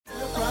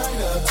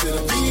to the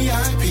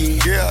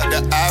VIP. Yeah, the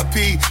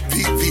IP,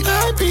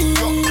 VIP.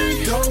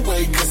 Don't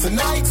wait, cause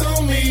tonight's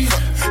on me.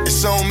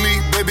 It's on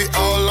me, baby,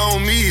 all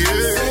on me,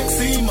 yeah.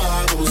 Sexy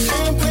models,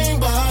 champagne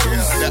bottles.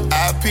 Yeah, the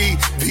IP,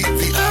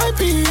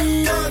 VIP.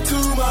 Got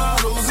 2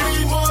 models,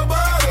 3 more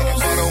bottles.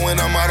 Bottle when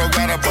I'm out,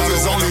 got a bottle,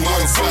 there's only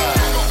one side.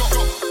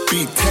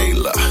 Beat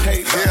Taylor.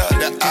 Yeah,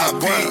 the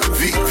IP,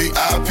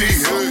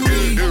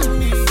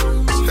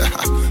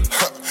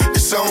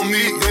 It's on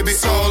me, baby,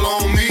 all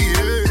on me, yeah.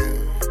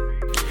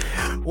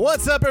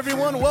 What's up,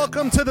 everyone?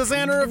 Welcome to the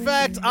Xander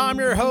Effect. I'm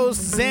your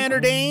host, Xander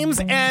Dames,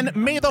 and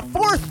may the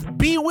 4th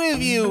be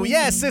with you.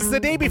 Yes, it's the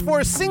day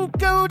before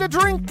Cinco de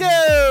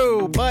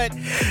Drinko, but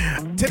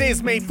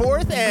today's May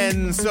 4th,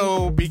 and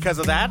so because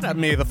of that,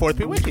 may the 4th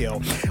be with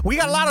you. We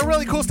got a lot of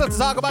really cool stuff to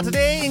talk about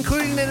today,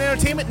 including the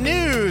entertainment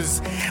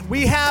news.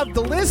 We have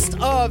the list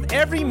of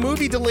every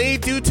movie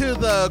delayed due to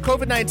the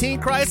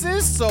COVID-19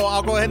 crisis, so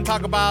I'll go ahead and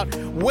talk about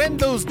when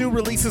those new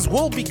releases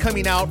will be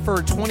coming out for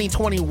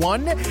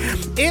 2021.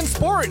 In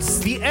sports,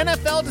 the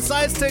NFL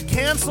decides to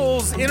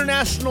cancel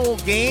international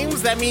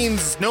games. That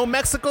means no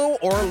Mexico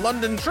or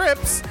London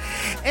trips.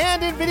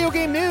 And in video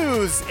game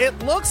news, it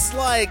looks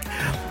like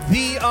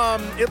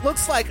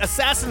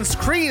Assassin's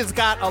Creed has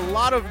got a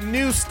lot of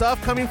new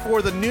stuff coming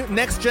for the new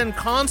next-gen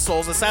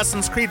consoles,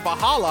 Assassin's Creed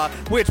Valhalla,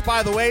 which,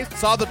 by the way,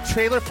 saw the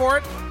trailer for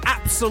it.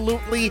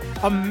 Absolutely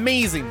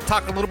amazing.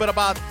 Talk a little bit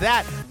about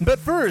that. But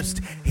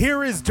first,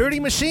 here is Dirty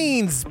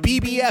Machines,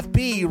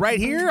 BBFB, right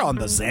here on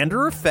the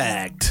Xander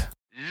Effect.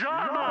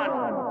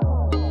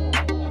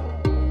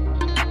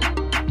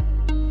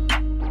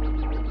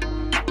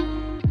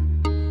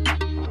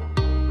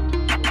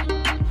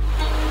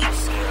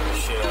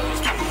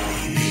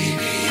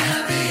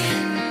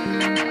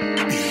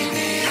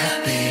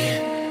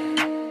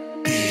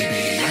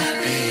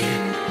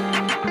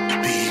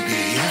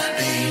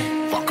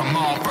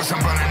 First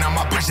I'm running on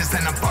my bridges,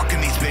 then I'm fucking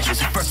these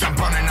bitches. First I'm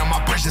running on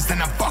my bridges,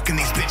 then I'm fucking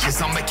these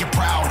bitches. I'll make you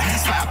proud.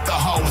 Slap the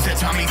hoes that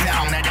turn me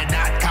down. I did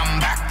not come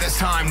back this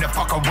time to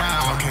fuck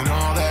around. Talking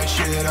all that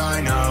shit,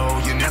 I know.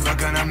 You're never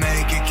gonna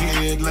make it,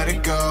 kid. Let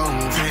it go.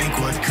 Think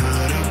what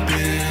could have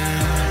been.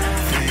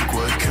 Think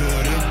what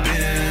could have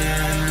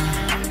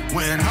been.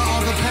 When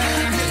all the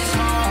pain hits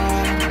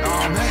home,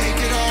 I'll make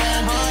it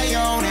all my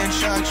own and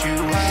shut you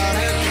out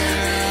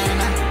again.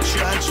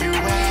 Shut you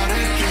out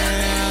again.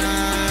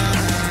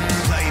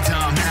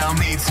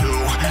 Me too.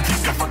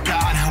 Think I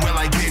forgot, well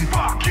I didn't.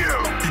 Fuck you.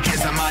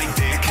 Here's a mic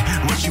dick.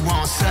 What you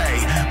won't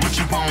say, what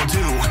you won't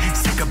do.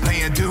 Sick of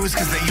paying dues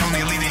cause they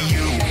only lead to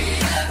you.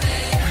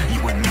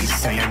 You and me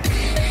saying.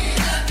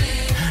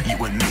 You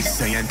and me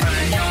saying.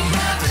 Running your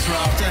mouth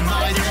disrupting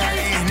my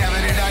day. Never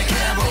did I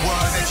care what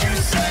word that you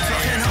say.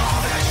 Talking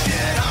all that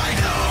shit I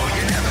know.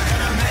 You're never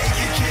gonna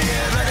make it,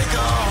 kid. Let it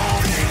go.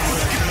 Think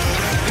what could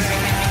have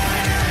been.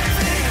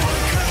 Think what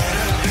could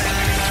have been.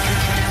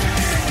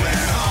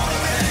 When all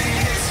the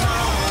pain hits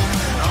home,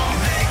 I'll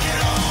make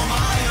it all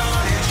my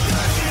own and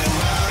shut you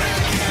out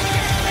again.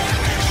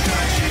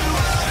 Shut you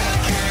out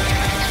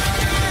again.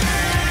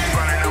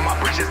 Running on my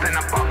bridges, then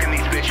I'm fucking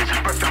these bitches.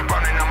 First I'm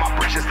running on my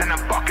bridges, then I'm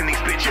fucking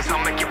these bitches.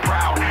 I'll make you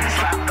proud.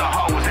 Slap the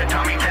hoes that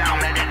turn me down.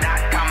 Let it not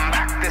come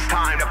back this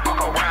time to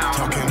fuck around.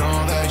 Talking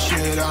all that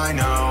shit I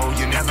know.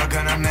 You're never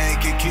gonna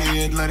make it,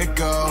 kid. Let it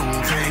go.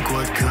 Think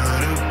what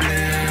could have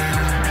been.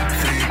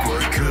 Think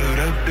what could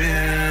have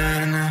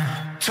been.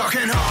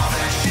 Talking all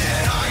that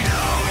shit I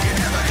know. You're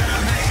never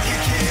gonna make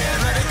it, kid.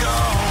 Let it go.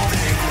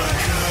 Think what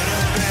could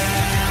have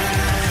been.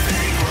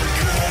 Think what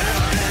could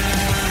have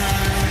been.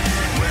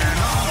 When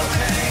all the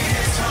pain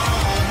hits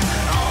home,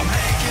 I'll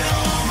make it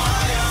all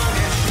my own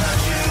and shut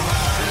you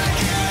out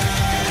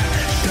again.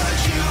 Shut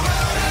you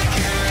out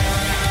again.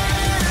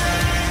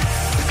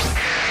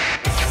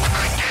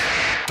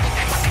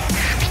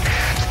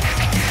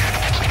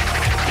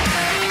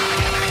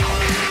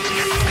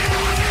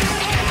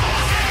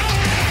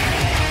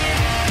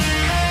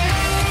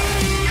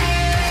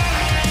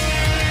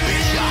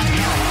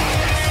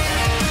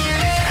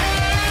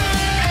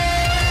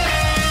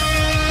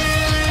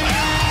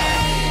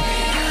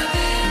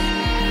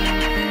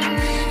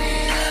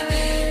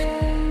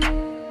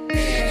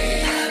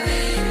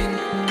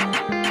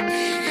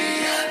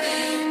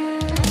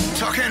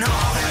 Talking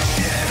all that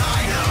shit I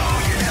know.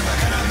 You're never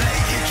gonna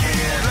make it,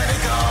 kid. Let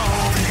it go.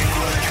 Think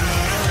what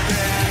could have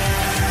been.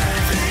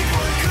 Think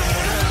what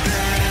could have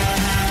been.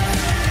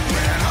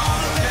 When all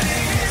the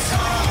pain hits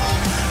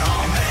home,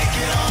 I'll make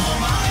it all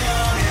my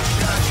own and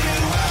shut you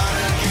out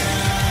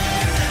again.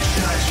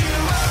 Shut you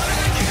out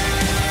again.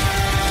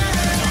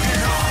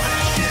 Talking all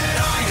that shit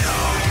I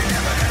know. You're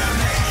never gonna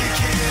make it,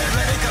 kid.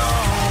 Let it go.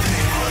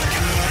 Think what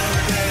could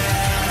have been.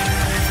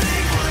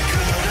 Think what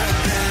could have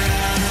been.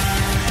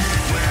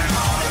 When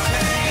all the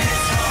pain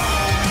hits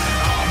home,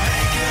 I'll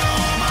make it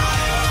all my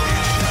own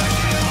and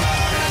shut you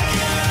out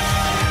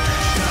again.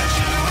 Shut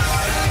you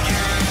out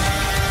again.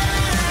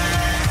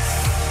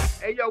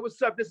 Hey, yo,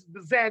 what's up? This is the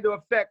Xander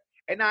Effect,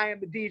 and I am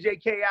the DJ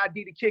KID,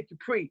 the Kid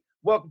Capri.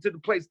 Welcome to the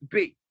place to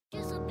be.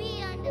 This'll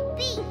be on the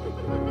beat.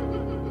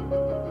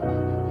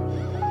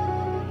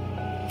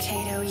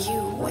 Kato,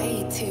 you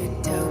way too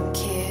dope,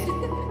 kid.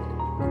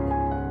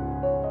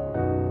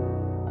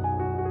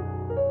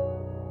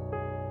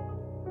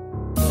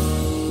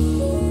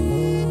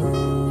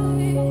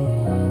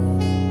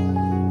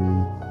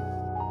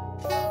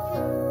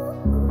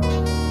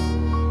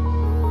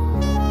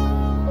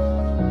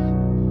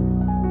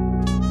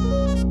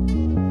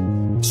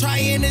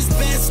 Trying his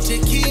best to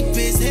keep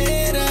his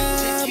head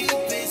up,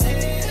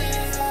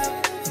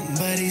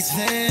 but he's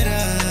fed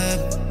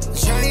up.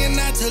 Trying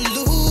not to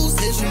lose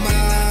his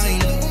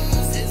mind.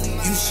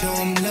 You show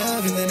him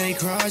love and then they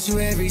cross you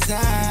every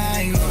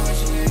time.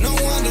 No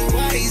wonder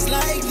why he's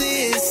like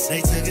this.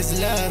 They took his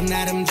love,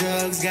 now them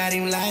drugs got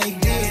him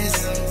like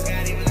this.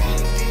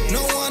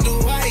 No wonder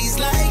why he's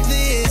like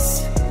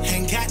this.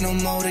 Ain't got no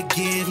more to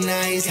give,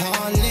 now he's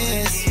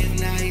heartless.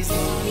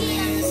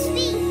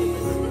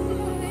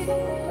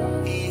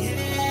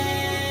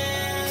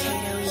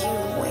 Kato, you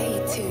way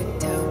too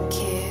dope,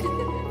 kid.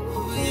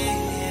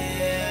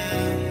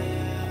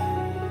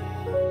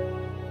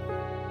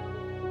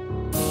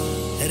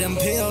 Them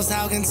pills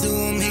talking to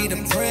him, he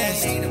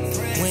depressed.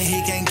 When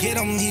he can't get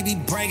them, he be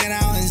breaking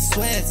out in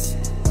sweats.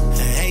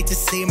 I hate to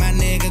see my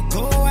nigga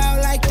go out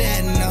like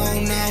that, no.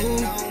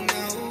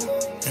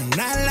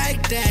 Not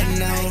like that,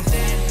 no.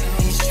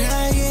 He's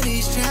trying,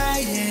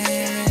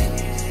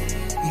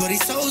 but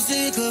he's so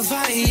sick of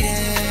fighting,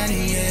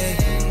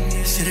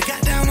 yeah. Should've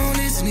got down on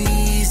his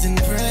knees and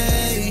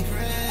prayed.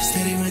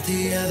 Instead he went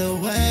the other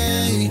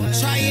way.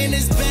 Trying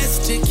his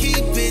best to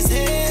keep his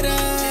head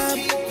up,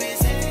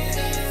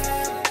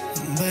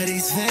 but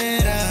he's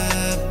fed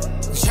up.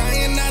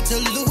 Trying not to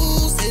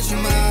lose his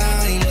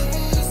mind.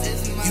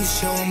 You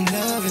show him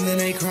love and then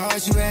they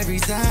cross you every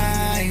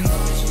time.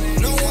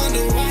 No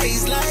wonder why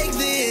he's like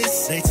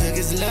this. They took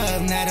his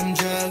love, now them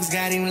drugs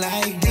got him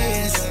like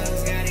this.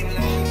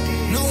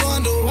 No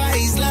wonder why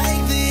he's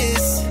like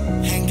this.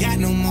 Ain't got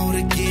no more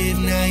to give,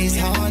 now he's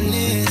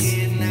heartless.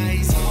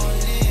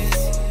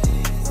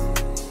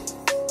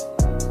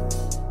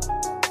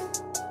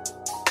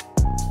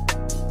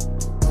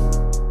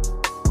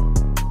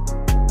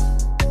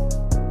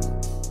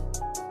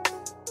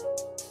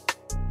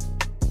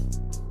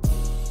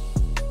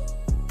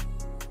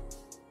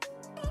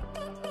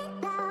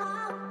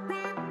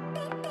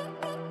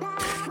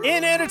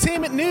 In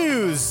entertainment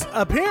news,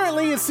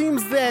 apparently it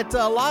seems that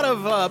a lot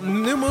of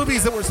new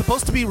movies that were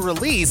supposed to be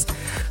released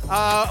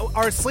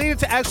are slated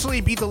to actually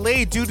be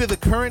delayed due to the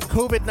current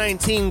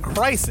COVID-19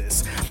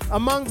 crisis.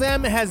 Among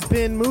them has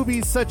been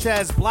movies such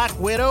as Black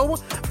Widow,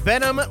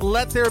 Venom,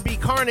 Let There Be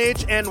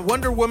Carnage, and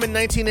Wonder Woman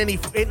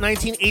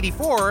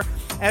 1984,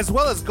 as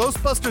well as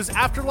Ghostbusters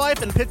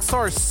Afterlife and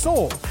Pixar's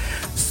Soul.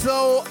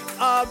 So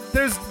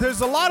there's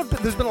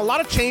been a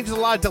lot of changes, a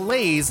lot of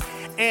delays.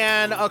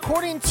 And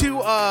according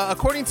to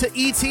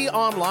ET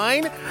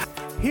Online,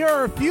 here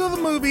are a few of the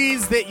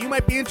movies that you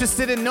might be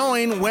interested in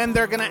knowing when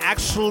they're going to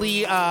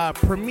actually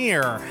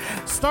premiere.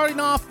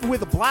 Starting off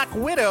with Black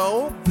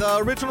Widow, the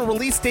original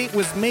release date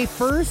was May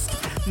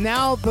 1st.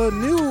 Now the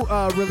new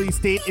release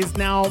date is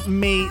now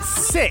May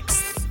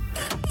 6th.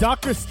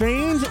 Doctor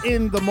Strange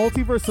in the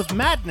Multiverse of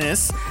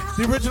Madness,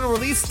 the original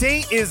release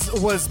date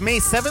was May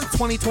 7th,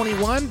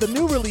 2021. The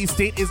new release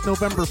date is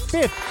November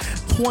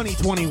 5th,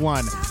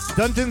 2021.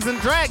 Dungeons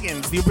 &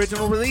 Dragons, the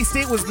original release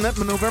date was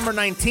November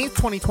 19th,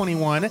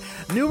 2021.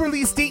 New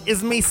release date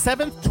is May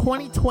 7th,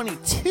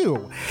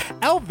 2022.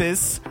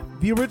 Elvis,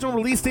 the original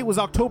release date was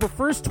October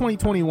 1st,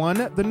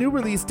 2021. The new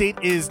release date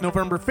is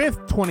November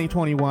 5th,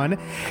 2021.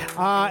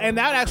 And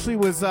that actually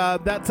was,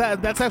 that's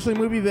actually a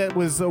movie that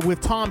was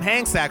with Tom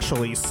Hanks,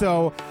 actually.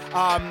 So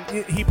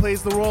he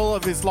plays the role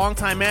of his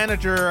longtime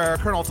manager,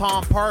 Colonel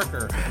Tom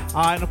Parker.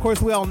 And of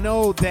course, we all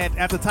know that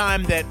at the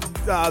time that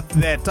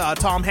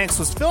Tom Hanks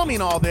was filming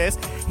all this,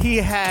 he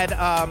had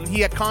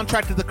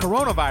contracted the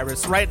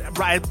coronavirus, right?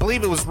 I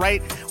believe it was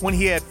right when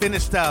he had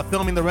finished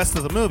filming the rest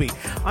of the movie.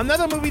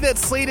 Another movie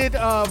that's slated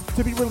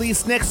to be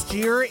released next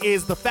year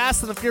is The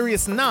Fast and the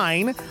Furious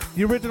 9.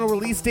 The original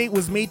release date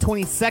was May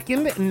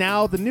 22nd.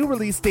 Now the new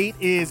release date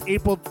is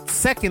April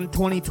 2nd,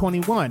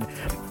 2021.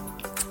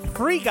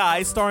 Free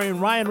Guy, starring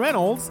Ryan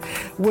Reynolds,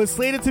 was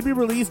slated to be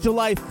released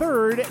July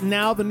 3rd.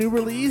 Now the new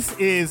release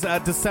is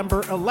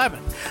December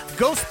 11th.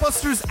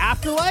 Ghostbusters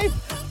Afterlife,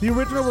 the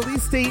original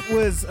release date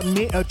was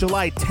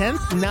July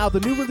 10th. Now the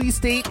new release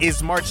date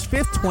is March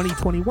 5th,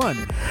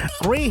 2021.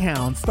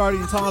 Greyhound,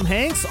 starring Tom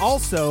Hanks,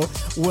 also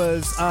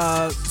was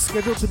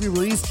scheduled to be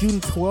released June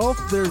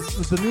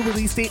 12th. The new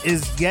release date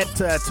is yet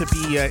to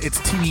be, it's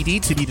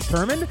TBD, to be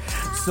determined.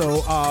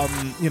 So,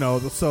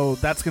 so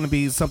that's going to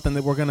be something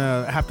that we're going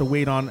to have to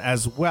wait on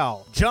as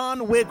well.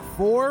 John Wick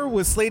 4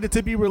 was slated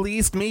to be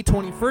released May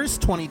 21st,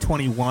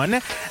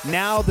 2021.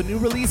 Now the new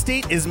release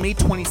date is May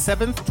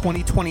 27th,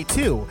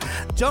 2022.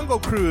 Jungle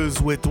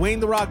Cruise with Dwayne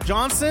 "The Rock"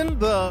 Johnson,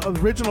 the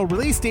original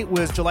release date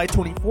was July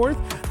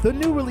 24th. The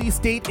new release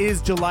date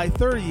is July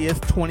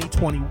 30th,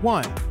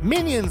 2021.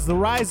 Minions: The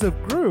Rise of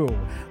Gru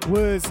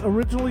was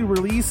originally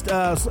released,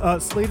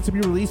 slated to be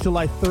released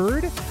July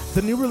 3rd.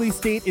 The new release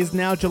date is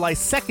now July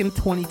 2nd,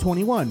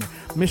 2021.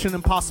 Mission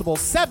Impossible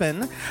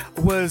 7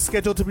 was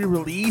scheduled to be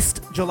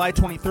released July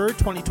 23rd,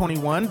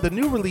 2021. The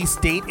new release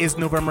date is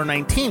November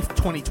 19th,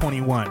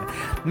 2021.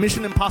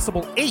 Mission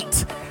Impossible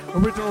 8,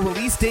 original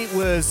release date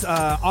was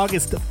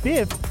August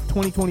 5th,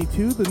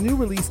 2022. The new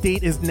release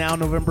date is now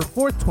November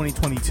 4th,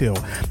 2022.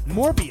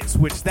 Morbius,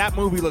 which that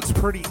movie looks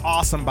pretty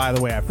awesome, by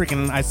the way.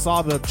 I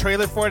saw the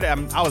trailer for it.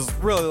 I was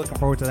really looking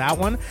forward to that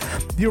one.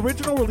 The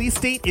original release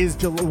date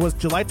was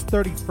July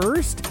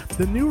 31st.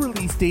 The new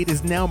release date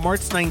is now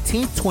March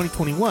 19th,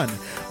 2021.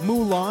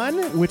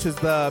 Mulan, which is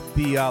the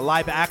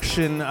live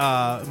action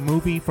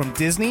movie from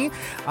Disney.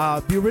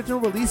 The original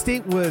release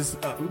date was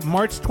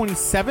March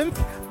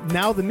 27th.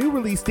 Now the new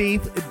release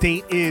date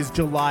is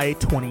July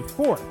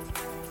 24th.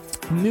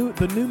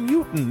 The New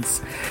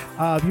Mutants.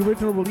 The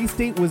original release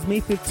date was May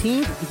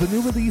 15th. The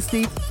new release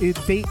date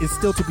is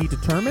still to be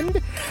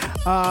determined.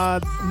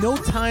 No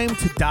Time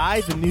to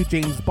Die, the new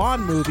James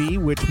Bond movie,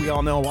 which we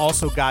all know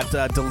also got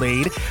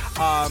delayed.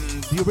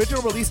 The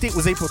original release date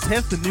was April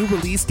 10th. The new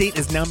release date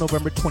is now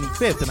November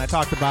 25th, and I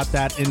talked about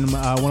that in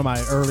one of my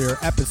earlier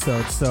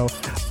episodes. So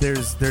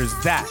there's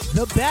that.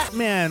 The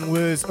Batman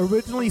was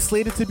originally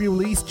slated to be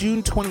released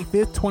June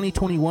 25th,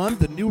 2021.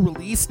 The new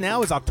release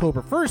now is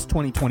October 1st,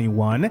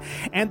 2021.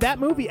 And that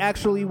movie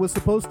actually was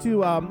supposed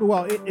to,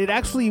 it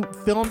actually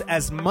filmed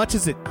as much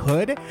as it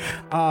could,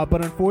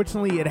 but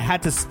unfortunately it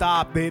had to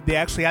stop. They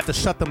actually had to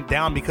shut them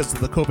down because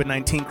of the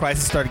COVID-19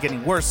 crisis started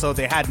getting worse, so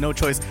they had no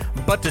choice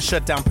but to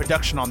shut down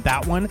production on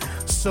that one.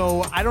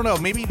 So I don't know,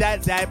 maybe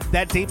that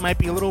date might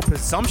be a little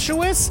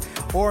presumptuous,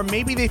 or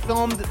maybe they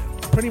filmed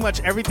pretty much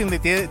everything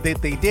that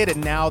they did,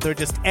 and now they're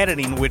just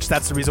editing, which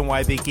that's the reason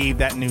why they gave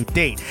that new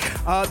date.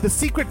 The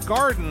Secret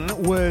Garden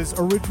was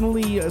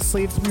originally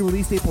slated to be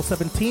released April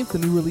 17th. The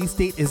new release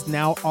date is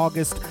now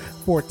August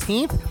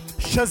 14th.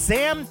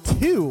 Shazam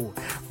 2.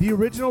 The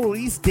original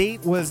release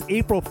date was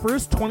April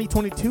 1st,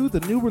 2022. The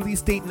new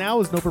release date now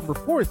is November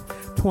 4th,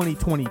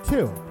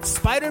 2022.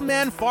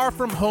 Spider-Man Far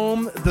From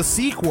Home, the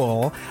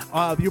sequel.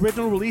 The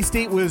original release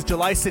date was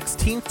July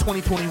 16th,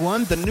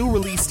 2021. The new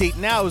release date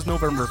now is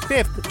November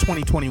 5th,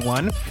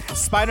 2021.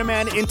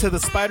 Spider-Man Into the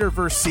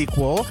Spider-Verse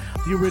sequel.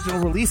 The original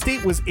release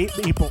date was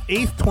April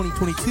 8th,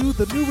 2022.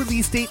 The new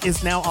release date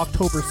is now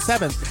October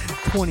 7th,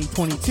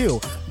 2022.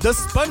 The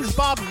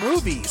SpongeBob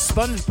movie,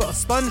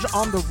 Sponge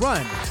on the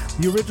Run.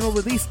 The original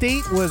release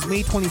date was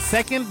May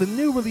 22nd. The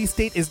new release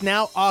date is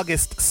now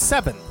August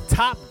 7th.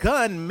 Top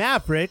Gun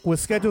Maverick was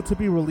scheduled to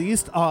be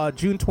released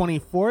June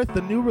 24th.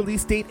 The new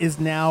release date is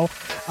now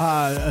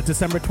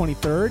December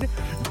 23rd.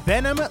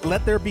 Venom,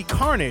 Let There Be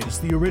Carnage.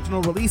 The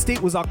original release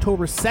date was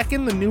October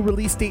 2nd. The new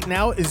release date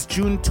now is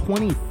June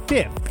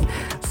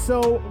 25th.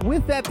 So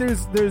with that,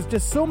 there's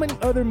just so many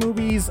other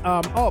movies.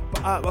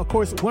 Of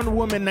course, Wonder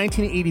Woman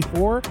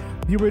 1984.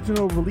 The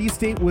original release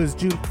date was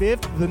June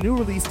 5th. The new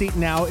release date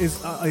now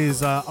is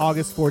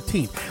August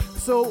 14th.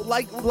 So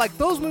like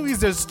those movies,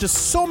 there's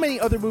just so many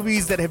other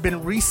movies that have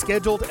been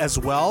rescheduled as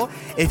well.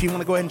 If you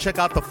want to go ahead and check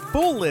out the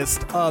full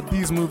list of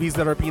these movies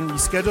that are being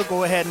rescheduled,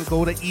 go ahead and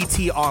go to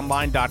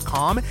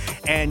etonline.com,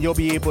 and you'll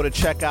be able to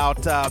check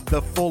out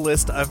the full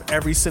list of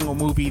every single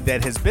movie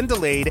that has been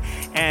delayed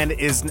and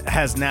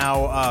has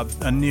now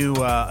a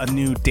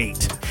new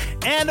date.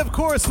 And of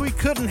course, we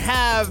couldn't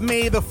have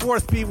May the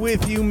 4th be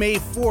with you, May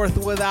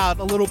 4th, without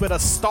a little bit of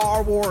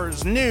Star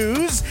Wars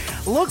news.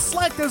 Looks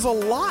like there's a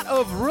lot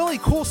of really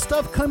cool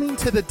stuff coming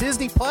to the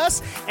Disney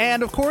Plus.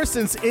 And of course,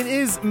 since it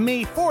is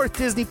May 4th,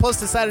 Disney Plus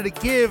decided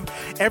to give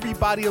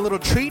everybody a little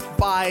treat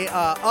by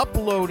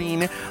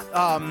uploading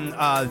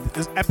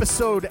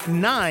episode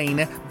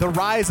 9, The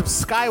Rise of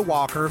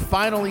Skywalker,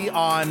 finally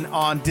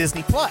on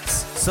Disney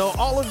Plus. So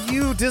all of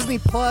you Disney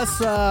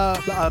Plus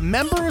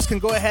members can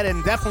go ahead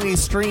and definitely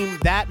stream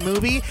that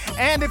movie,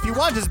 and if you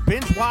want, just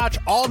binge watch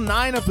all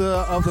 9 of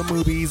the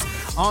movies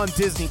on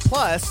Disney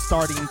Plus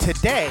starting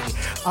today.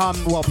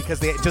 Because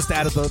they just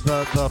added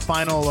the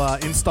final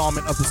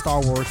installment of the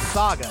Star Wars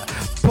saga.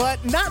 But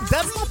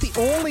that's not the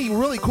only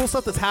really cool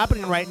stuff that's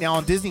happening right now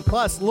on Disney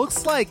Plus.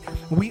 Looks like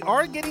we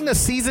are getting a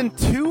season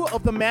 2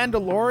 of The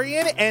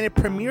Mandalorian, and it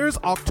premieres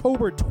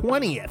October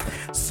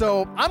 20th.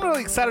 So I'm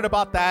really excited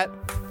about that,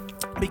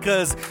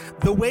 because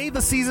the way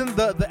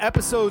the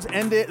episodes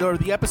ended, or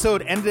the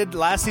episode ended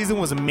last season,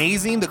 was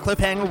amazing. The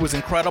cliffhanger was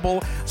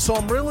incredible. So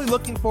I'm really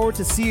looking forward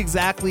to see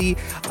exactly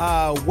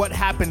what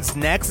happens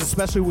next,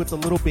 especially with the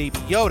little baby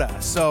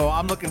Yoda. So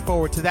I'm looking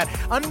forward to that.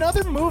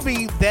 Another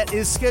movie that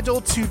is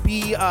scheduled to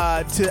be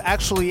to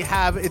actually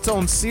have its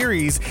own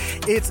series.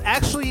 It's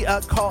actually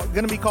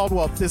going to be called,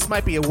 well, this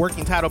might be a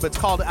working title, but it's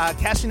called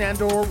Cassian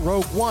Andor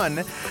Rogue One.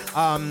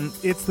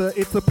 It's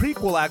the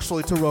prequel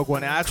actually to Rogue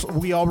One. Actually,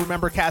 we all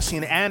remember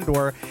Cassian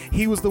Andor.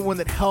 He was the one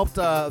that helped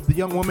the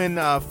young woman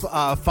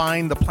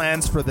find the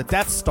plans for the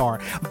Death Star.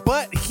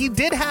 But he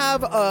did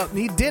have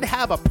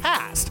a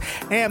past,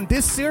 and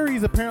this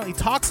series apparently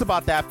talks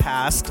about that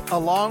past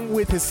along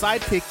with his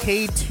sidekick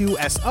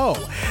K2SO.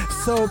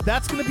 So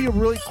that's going to be a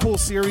really cool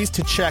series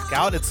to check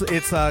out. It's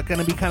going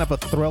to be kind of a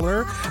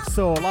thriller.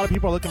 So a lot of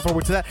people are looking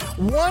forward to that.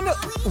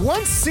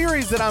 One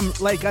series that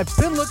I've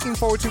been looking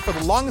forward to for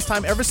the longest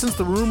time, ever since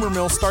the rumor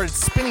mill started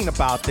spinning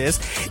about this,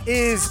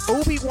 is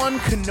Obi-Wan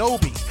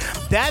Kenobi.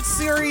 That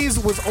series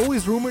was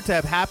always rumored to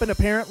have happened.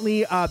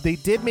 Apparently, they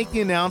did make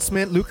the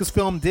announcement.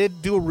 Lucasfilm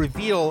did do a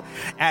reveal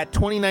at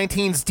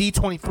 2019's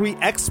D23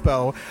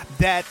 Expo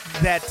that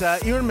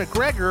Ewan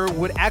McGregor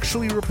would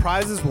actually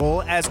reprise his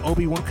role as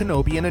Obi-Wan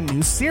Kenobi in a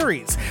new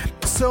series.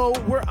 So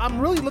I'm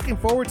really looking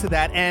forward to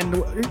that. And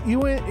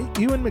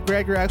Ewan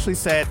McGregor actually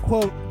said,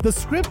 quote, the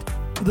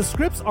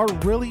scripts are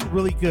really,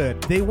 really good.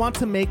 They want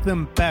to make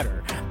them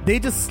better. They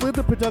just slid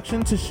the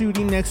production to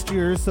shooting next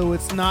year, so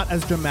it's not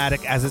as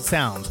dramatic as it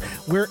sounds.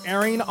 We're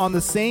airing on the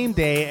same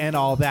day and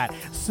all that.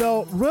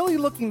 So really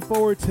looking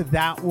forward to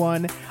that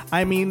one.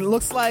 I mean,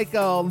 looks like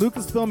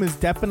Lucasfilm is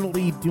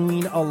definitely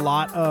doing a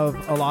lot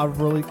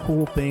of really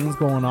cool things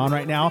going on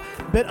right now.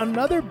 But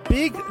another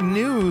big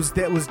news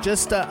that was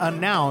just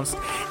announced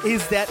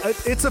is that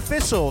it's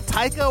official.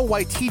 Taika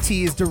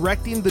Waititi is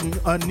directing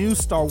a new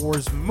Star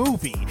Wars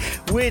movie,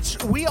 which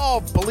we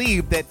all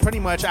believe that pretty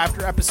much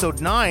after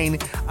Episode 9,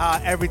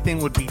 everything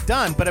would be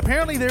done. But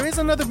apparently there is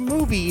another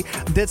movie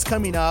that's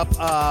coming up,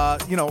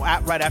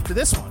 right after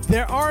this one.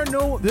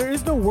 There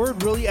is no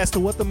word really as to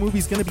what the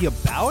movie's going to be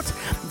about,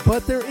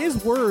 but there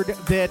is word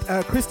that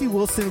Krysty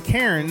Wilson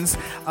Cairns,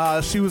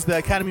 she was the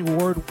Academy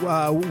Award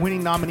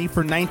winning nominee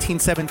for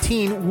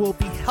 1917, will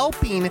be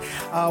helping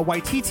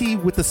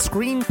Waititi with the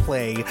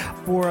screenplay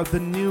for the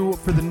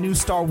new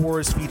Star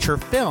Wars feature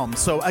film.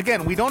 So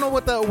again, we don't know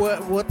what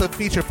the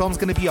feature film's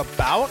going to be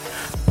about,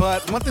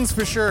 but one thing's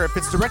for sure: if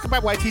it's directed by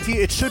Waititi,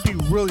 it should be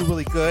really,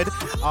 really good.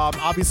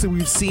 Obviously,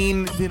 we've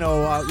seen,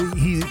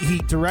 he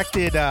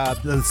directed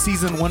the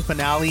season 1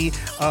 finale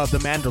of The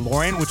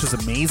Mandalorian, which is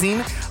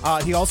amazing.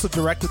 He also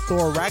directed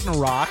Thor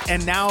Ragnarok,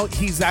 and now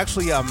he's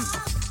actually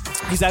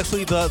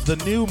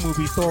the new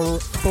movie Thor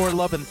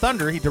Love and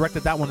Thunder. He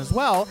directed that one as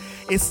well.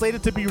 It's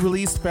slated to be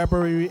released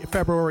February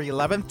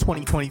 11th,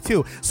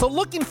 2022. So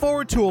looking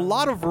forward to a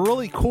lot of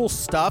really cool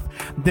stuff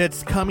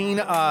that's coming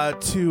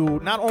to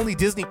not only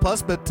Disney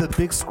Plus but to the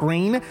big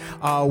screen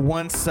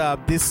once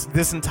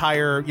this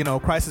entire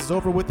crisis is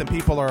over with and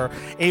people are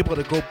able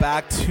to go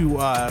back to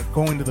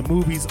going to the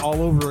movies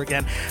all over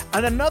again.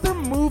 And another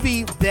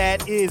movie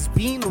that is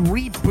being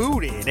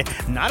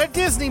rebooted, not a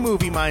Disney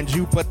movie, mind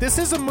you, but this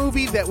is a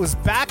movie that was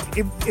back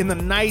in the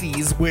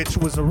 90s, which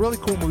was a really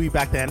cool movie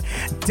back then.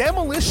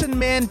 Demolition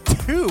Man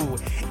 2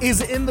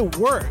 is in the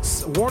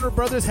works. Warner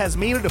Brothers has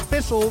made it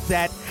official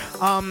that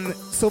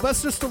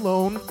Sylvester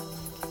Stallone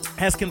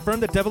has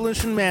confirmed that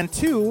Demolition Man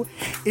 2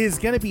 is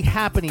going to be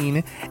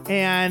happening,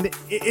 and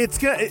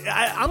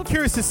I'm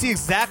curious to see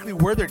exactly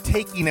where they're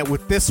taking it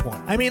with this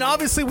one. I mean,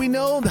 obviously we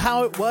know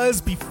how it was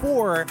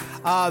before.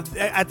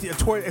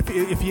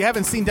 If you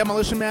haven't seen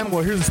Demolition Man,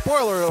 well, here's a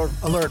spoiler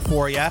alert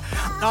for you.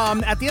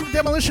 At the end of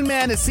Demolition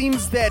Man, it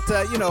seems that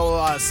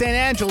San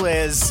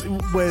Angeles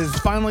was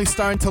finally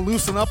starting to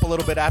loosen up a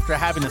little bit after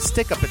having a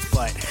stick up its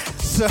butt.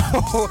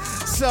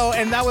 So,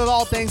 and that was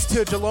all thanks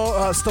to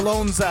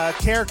Stallone's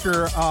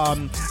character,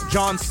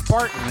 John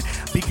Spartan,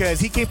 because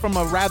he came from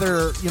a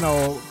rather,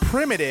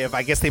 primitive,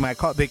 I guess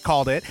they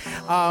called it,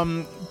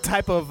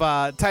 type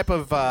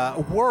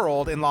of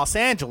world in Los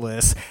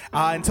Angeles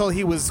until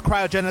he was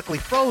cryogenically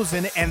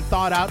frozen and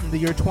thawed out in the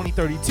year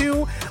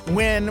 2032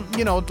 when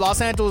Los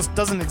Angeles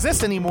doesn't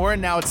exist anymore,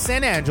 and now it's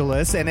San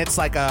Angeles, and it's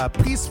like a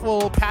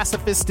peaceful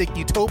pacifistic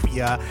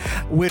utopia,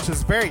 which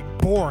is very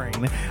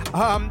boring.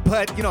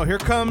 But here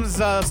comes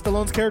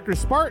Stallone's character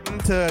Spartan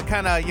to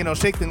kind of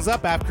shake things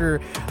up after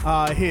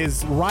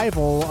his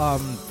rival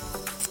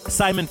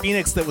Simon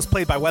Phoenix, that was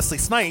played by Wesley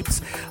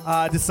Snipes,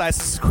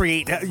 decides to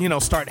create,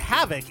 start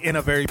havoc in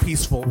a very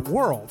peaceful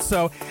world.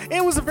 So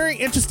it was a very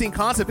interesting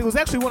concept. It was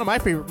actually one of my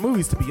favorite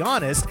movies, to be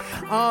honest.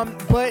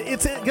 But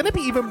it's going to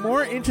be even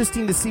more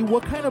interesting to see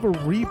what kind of a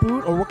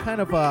reboot or what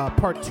kind of a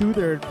part 2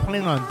 they're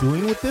planning on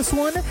doing with this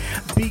one.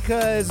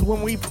 Because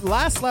when we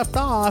last left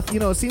off,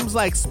 it seems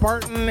like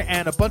Spartan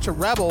and a bunch of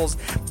rebels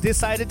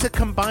decided to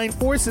combine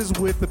forces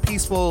with the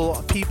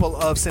peaceful people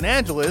of San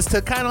Angeles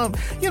to kind of,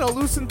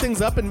 loosen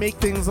things up and make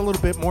things a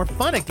little bit more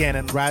fun again,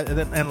 and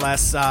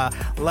less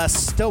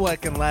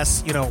stoic and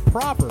less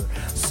proper.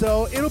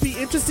 So it'll be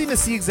interesting to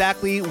see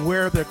exactly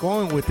where they're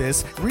going with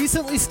this.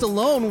 Recently,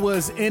 Stallone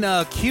was in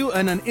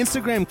an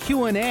Instagram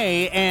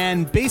Q&A,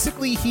 and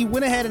basically he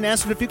went ahead and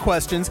answered a few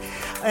questions.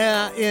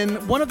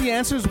 And one of the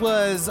answers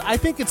was, I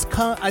think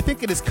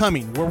it is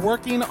coming. We're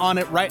working on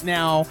it right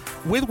now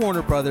with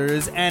Warner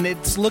Brothers, and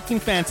it's looking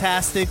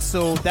fantastic.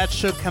 So that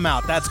should come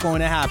out. That's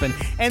going to happen.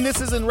 And this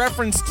is in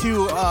reference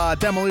to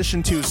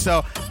Demolition 2.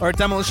 Or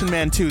Demolition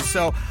Man 2.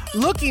 So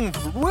looking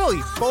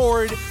really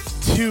forward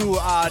to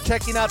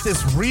checking out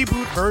this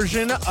reboot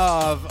version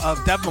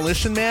of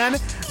Demolition Man.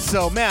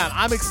 So, man,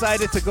 I'm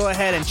excited to go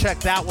ahead and check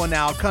that one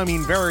out,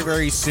 coming very,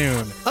 very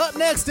soon. Up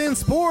next in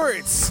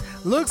sports,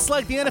 Looks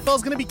like the NFL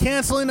is going to be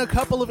canceling a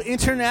couple of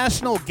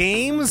international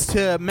games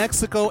to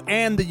Mexico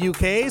and the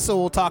UK, so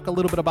we'll talk a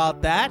little bit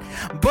about that.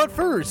 But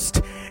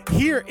first,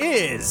 here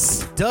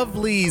is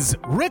Dovely's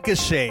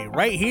Ricochet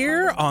right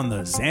here on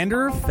the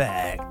Xander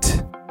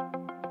Effect.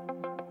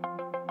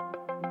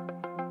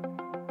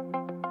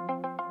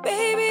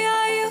 Baby,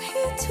 are you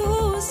here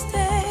to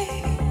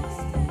stay?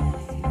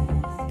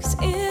 'Cause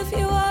if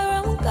you are,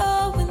 I'm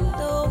going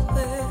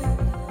nowhere.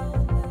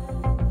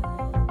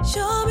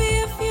 Show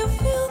me if you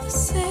feel the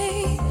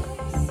same.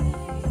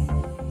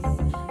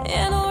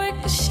 And I'll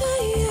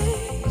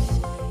ricochet.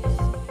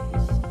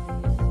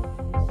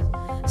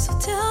 So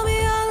tell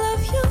me all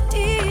of your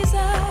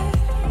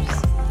desires,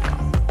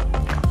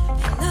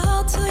 and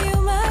I'll tell you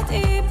my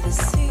deepest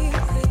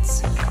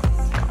secrets.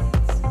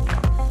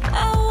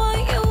 I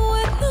want you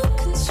with no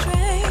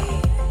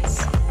constraints,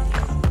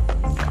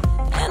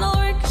 and I'll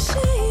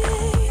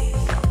ricochet.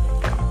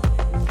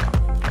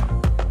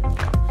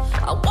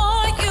 I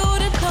want you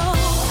to know,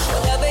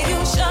 whenever you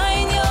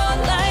shine your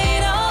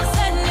light, I'll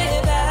send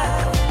it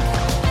back.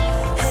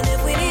 And if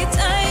we need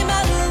time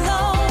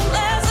alone,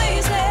 let's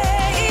raise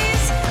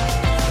days.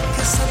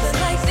 'Cause something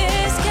like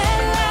this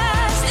can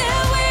last,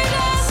 and we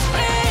just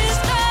raise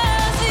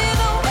stars.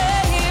 Either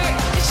way,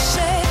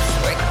 ricochet,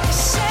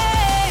 ricochet.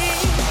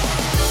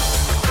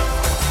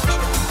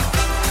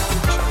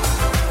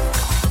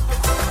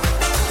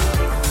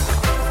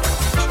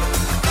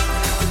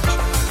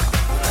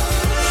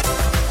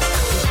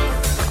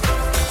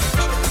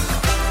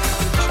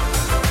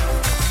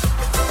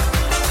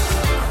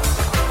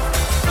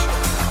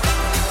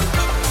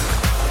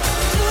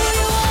 Do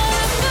you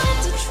wanna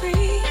build a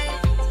tree?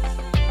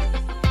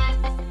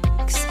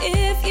 'Cause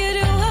if you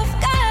do, I've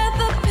got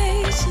the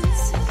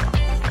patience.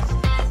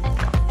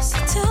 So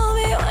tell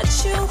me what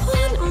you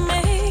wanna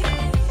make,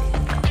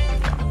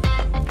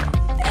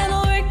 and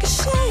I'll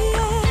ricochet.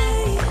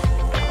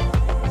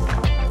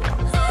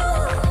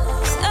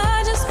 'Cause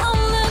I just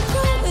wanna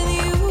grow with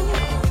you,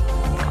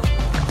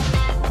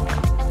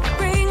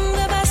 bring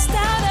the best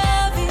out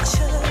of each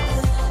other.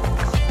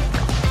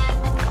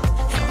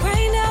 And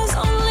right now's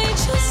only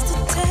just a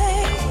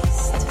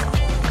taste.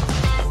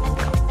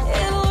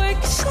 It'll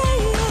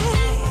ricochet.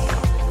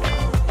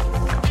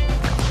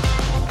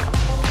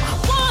 I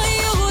want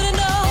you to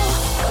know,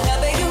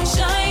 whenever you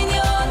shine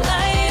your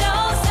light,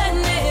 I'll send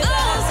it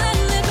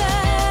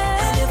back.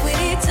 And if we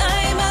need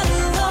time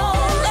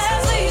alone,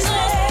 let's raise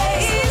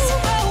days.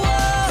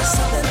 'Cause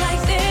something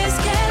like this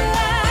can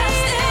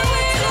last, and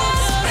we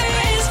just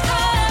raise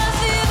stars.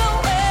 Either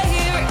way,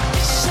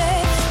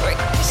 ricochet,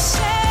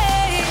 ricochet.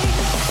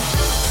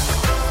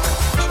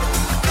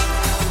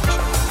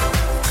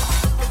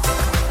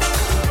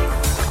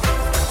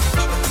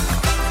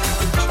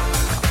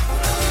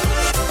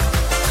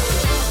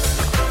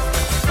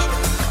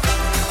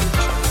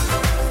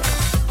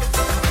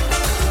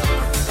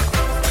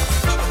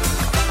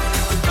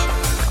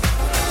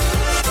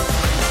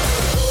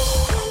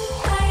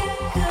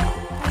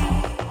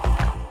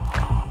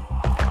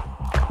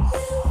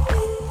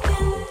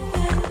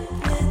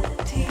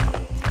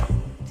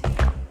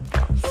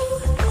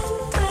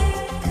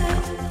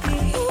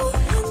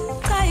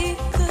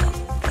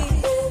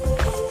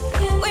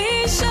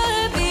 We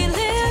should be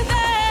living,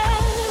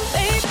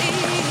 baby.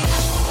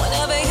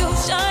 Whenever you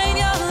shine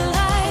your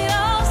light,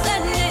 I'll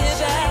send it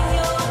back.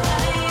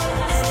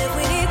 And if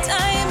we need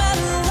time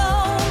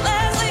alone,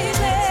 let's raise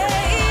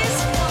days.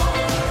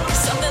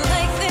 'Cause something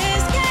like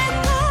this can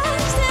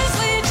last, if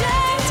we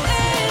just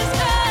raise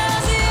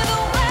stars.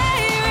 Either way,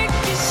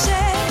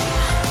 ricochet,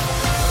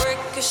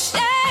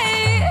 ricochet.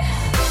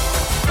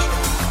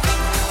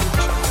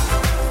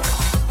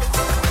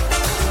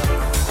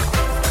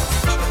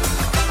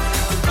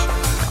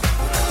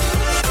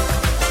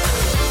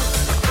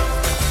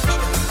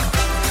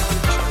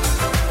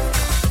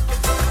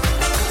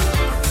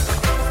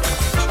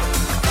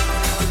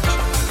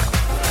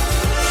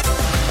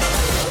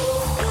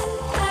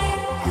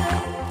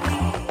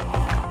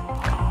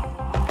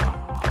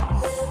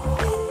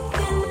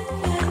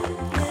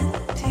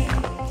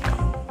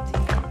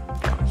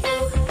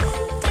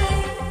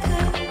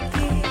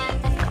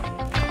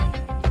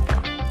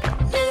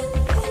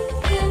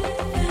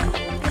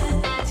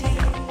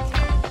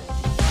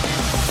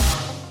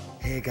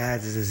 Hey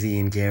guys, this is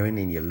Ian Garen,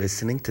 and you're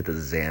listening to the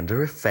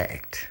Xander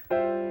Effect.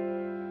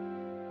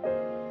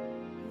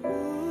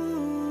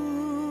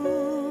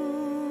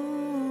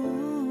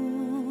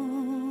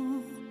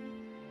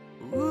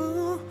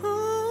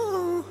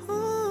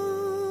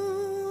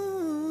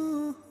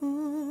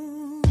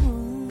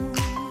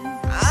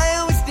 I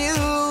always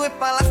knew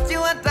if I lost you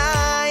I'd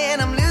die,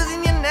 and I'm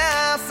losing you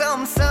now, so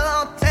I'm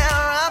so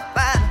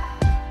terrified.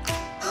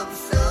 I'm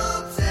so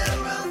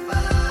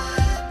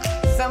terrified.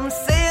 Some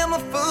say I'm a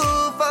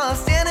fool for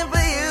standing for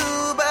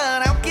you,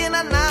 but how can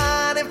I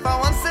not if I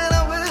once said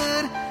I would?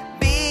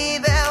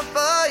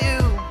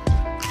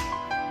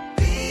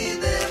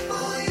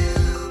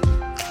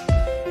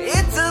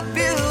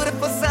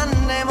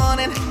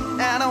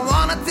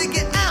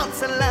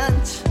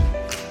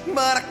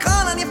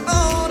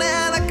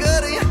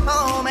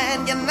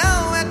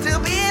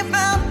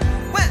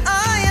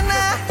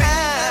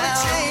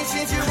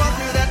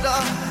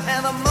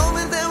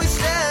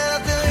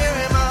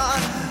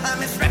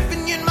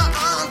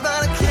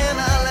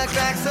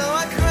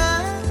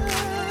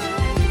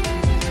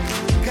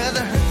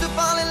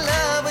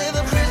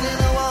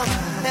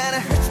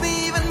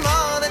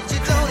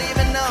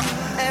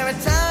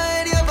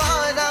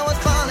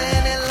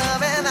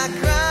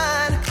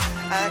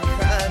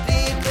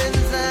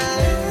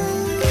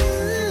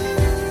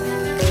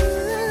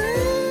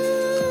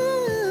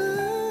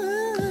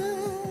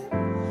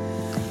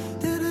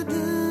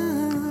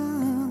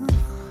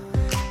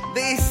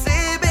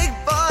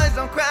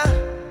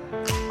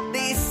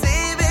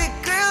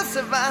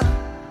 if I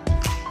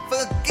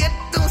forget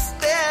those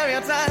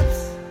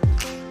stereotypes.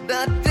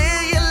 The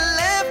day you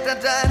left, I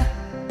died.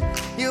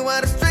 You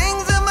were the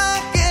strings of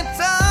my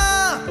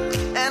guitar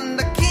and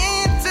the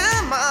key to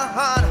my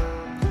heart.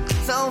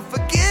 So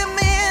forgive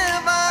me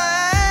if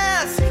I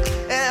ask,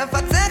 if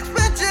I text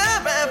but you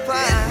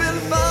reply. It's been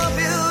 4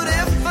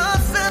 beautiful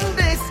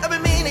Sundays. I've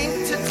been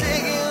meaning to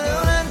take you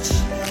to lunch,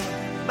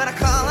 but I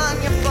call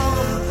on your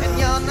phone and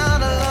you're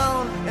not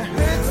alone. It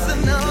hurts to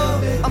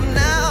know I'm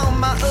now on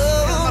my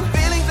own. My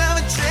feelings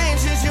haven't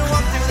changed since you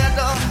walked through that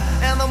door,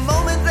 and the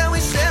moments that we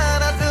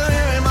shared are still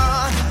here in my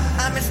heart.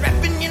 I miss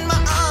wrapping in my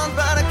arms,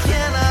 but I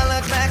cannot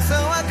look back, so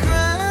I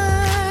cry.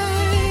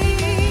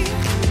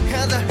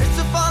 'Cause it hurts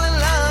to fall in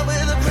love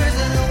with a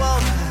person who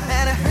won't,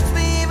 and it hurts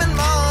me even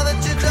more that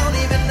you don't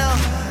even know.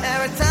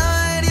 Every time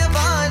I heard your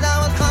voice, I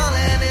was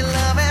falling in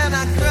love, and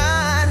I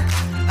cried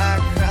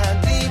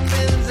deep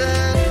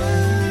inside.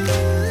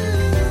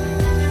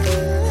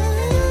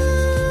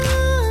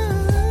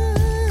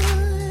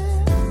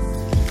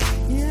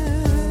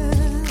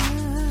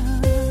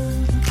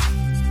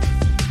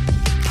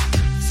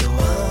 So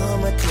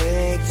I'ma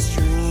take the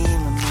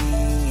stream of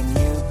me and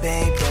you,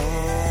 baby,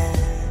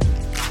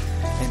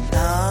 and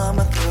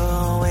I'ma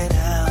throw it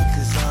out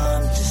 'cause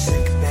I'm just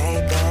sick,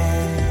 baby,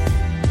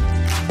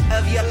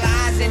 of your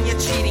lies and your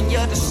cheating,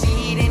 your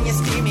deceit and your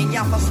scheming,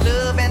 your false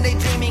love and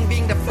daydreaming,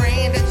 being the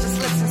friend that just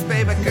listens,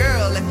 baby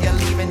girl. If you're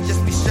leaving,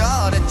 just be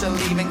sure that you're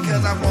leaving,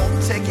 'cause I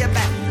won't take you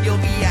back. You'll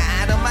be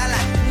out of my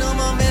life. No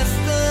more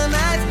Mr.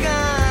 Nice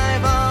Guy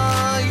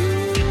for you.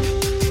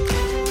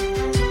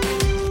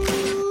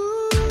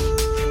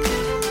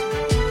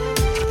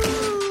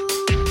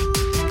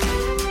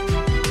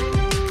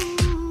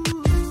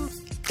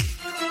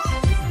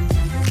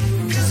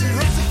 Cause it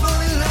hurts to fall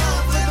in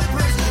love with a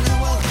person who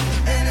won't,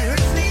 and it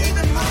hurts me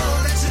even more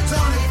that you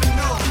don't even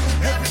know.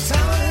 Every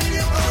time I hear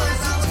your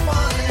voice, I was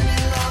falling in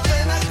love,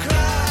 and I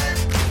cried.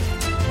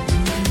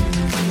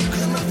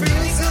 'Cause my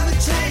feelings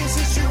haven't changed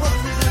since you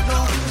walked through the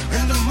door,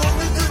 and the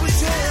moment that we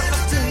shared,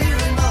 I'm still here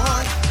in my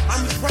heart.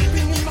 I'm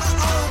wrapping in my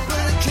arms,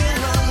 but I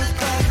cannot look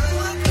back.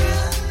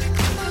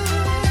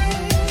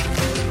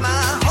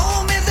 My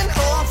home isn't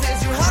home since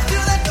you walked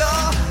through that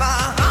door. My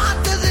heart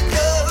doesn't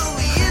know who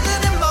he is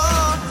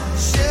anymore.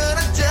 Should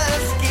I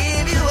just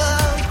give you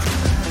up?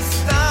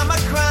 Stop my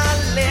cry,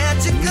 let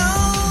you go.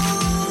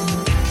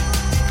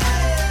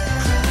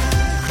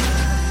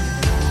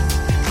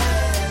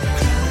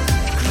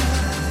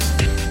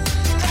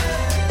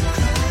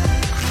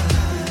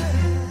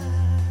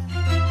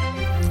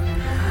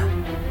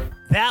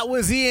 That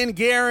was Ian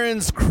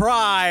Guerin's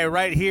Cry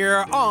right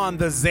here on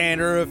the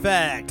Xander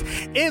Effect.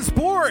 In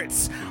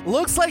sports,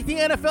 looks like the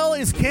NFL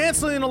is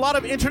canceling a lot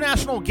of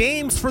international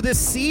games for this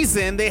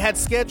season. They had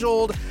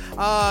scheduled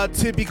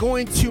to be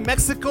going to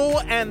Mexico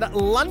and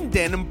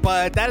London,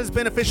 but that has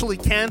been officially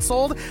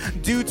canceled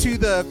due to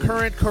the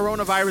current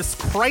coronavirus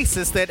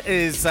crisis that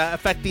is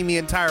affecting the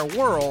entire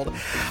world.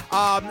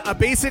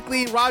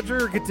 Basically,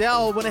 Roger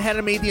Goodell went ahead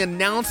and made the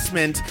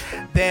announcement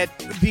that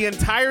the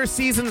entire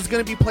season is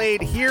going to be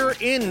played here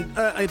in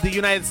the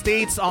United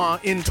States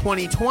in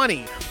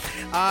 2020.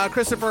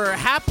 Christopher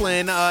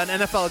Haplin, an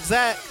NFL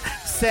exec,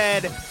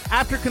 said,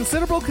 after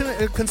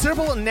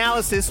considerable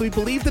analysis, we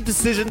believe the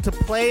decision to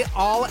play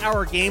all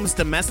our games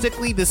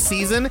domestically this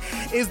season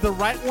is the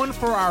right one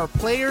for our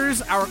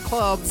players, our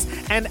clubs,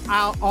 and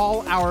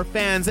all our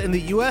fans in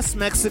the U.S.,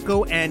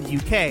 Mexico, and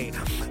UK.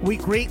 We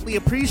greatly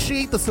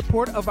appreciate the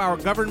support of our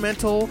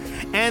governmental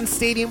and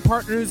stadium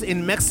partners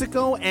in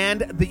Mexico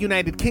and the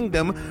United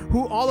Kingdom,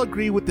 who all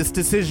agree with this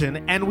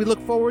decision, and we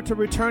look forward to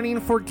returning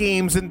for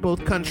games in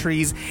both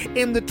countries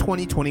in the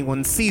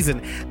 2021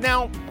 season.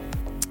 Now,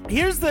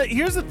 here's the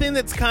thing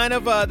that's kind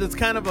of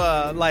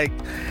like,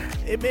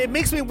 it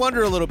makes me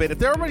wonder a little bit if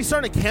they're already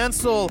starting to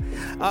cancel.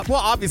 Well,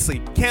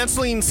 obviously,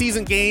 canceling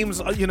season games,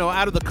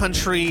 out of the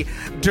country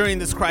during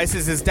this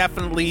crisis is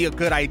definitely a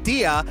good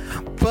idea.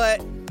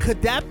 But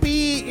could that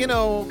be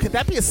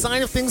a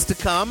sign of things to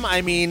come?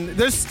 I mean,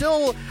 there's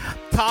still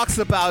talks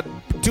about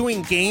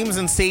doing games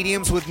in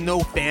stadiums with no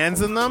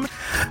fans in them,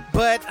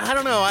 but I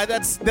don't know.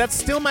 That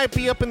still might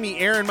be up in the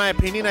air, in my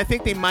opinion. I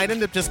think they might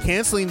end up just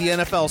canceling the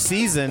NFL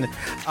season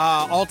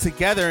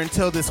altogether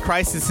until this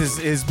crisis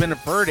has been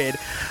averted.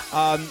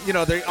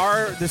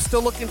 They're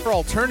still looking for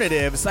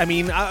alternatives. I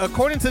mean,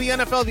 according to the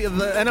NFL,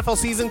 the NFL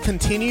season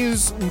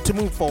continues to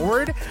move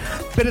forward,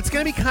 but it's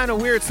going to be kind of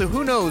weird. So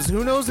who knows?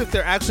 Who knows if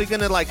they're actually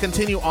going to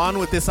continue on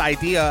with this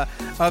idea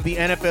of the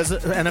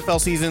NFL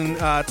season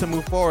to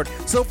move forward.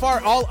 So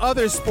far, all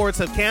other sports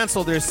have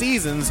canceled their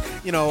seasons.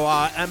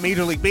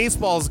 Major League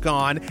Baseball's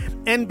gone.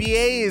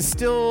 NBA is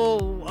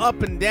still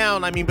up and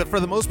down. I mean, but for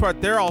the most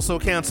part, they're also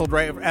canceled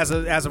right as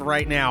of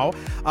right now.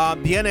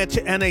 The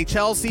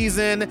NHL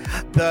season,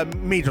 the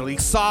Major League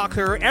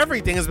Soccer,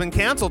 everything has been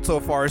canceled so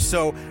far.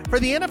 So for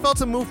the NFL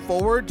to move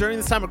forward during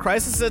this time of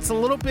crisis, it's a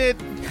little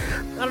bit,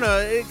 I don't know,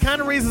 it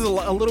kind of raises a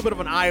little bit of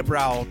an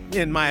eyebrow,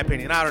 in my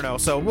opinion. I don't know.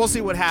 So we'll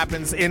see what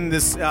happens in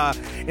this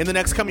in the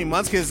next coming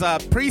months, because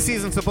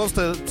preseason's supposed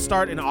to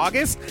start in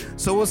August.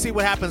 So we'll see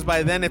what happens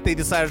by then if they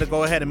decided to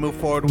go ahead and move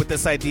forward with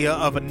this idea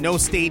of a no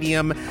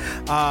stadium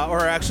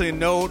or actually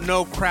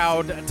no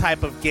crowd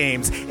type of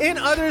games. In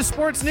other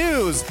sports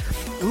news,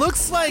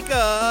 looks like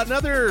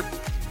another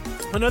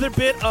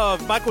bit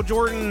of Michael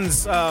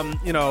Jordan's,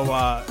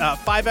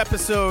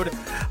 5-episode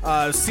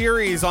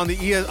series on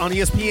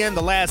ESPN,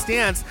 The Last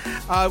Dance,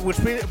 which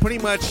pretty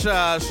much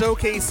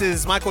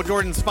showcases Michael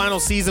Jordan's final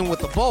season with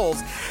the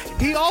Bulls.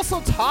 He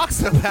also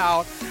talks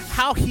about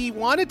how he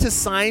wanted to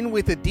sign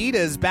with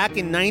Adidas back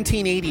in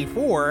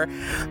 1984,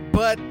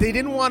 but they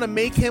didn't want to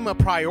make him a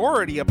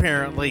priority,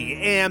 apparently.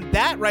 And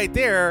that right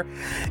there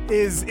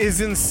is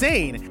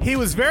insane. He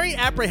was very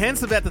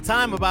apprehensive at the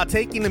time about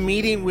taking the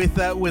meeting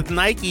with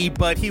Nike,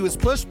 but he was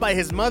pushed by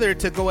his mother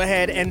to go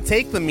ahead and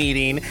take the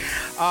meeting.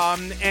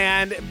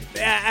 And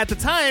at the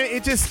time,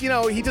 it just,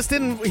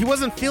 he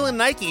wasn't feeling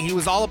Nike. He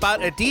was all about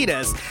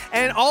Adidas.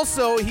 And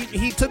also,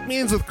 he took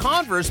meetings with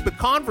Converse, but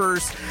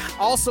Converse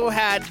also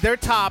had their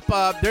top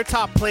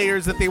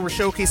players that they were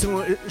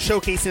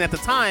showcasing at the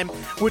time,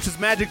 which is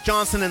Magic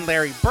Johnson and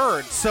Larry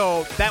Bird.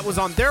 So that was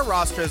on their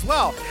roster as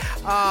well.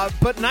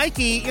 But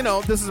Nike,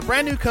 this is a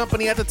brand new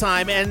company at the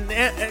time, and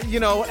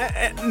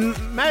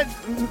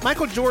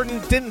Michael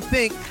Jordan didn't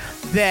think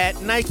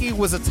that Nike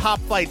was a top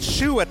flight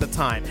shoe at the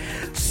time.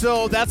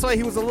 So that's why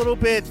he was a little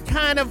bit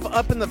kind of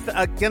up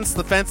against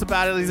the fence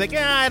about it. He's like,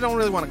 yeah, I don't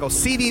really want to go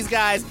see these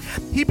guys.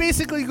 He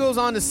basically goes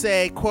on to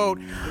say, quote,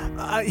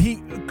 he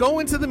go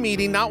into the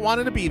meeting not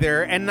wanting to be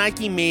there, and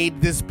Nike made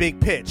this big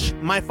pitch.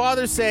 My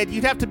father said,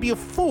 you'd have to be a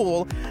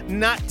fool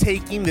not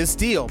taking this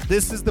deal.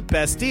 This is the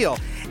best deal.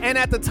 And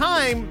at the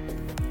time,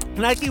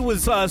 Nike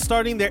was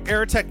starting their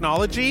Air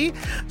technology,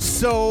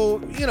 so,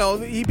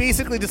 he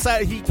basically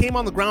decided, he came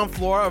on the ground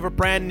floor of a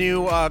brand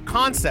new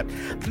concept.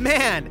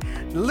 Man,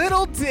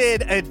 little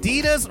did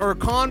Adidas or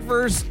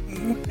Converse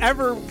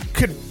ever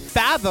could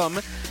fathom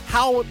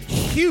how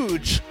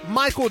huge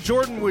Michael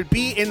Jordan would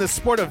be in the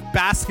sport of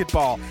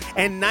basketball.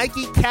 And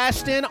Nike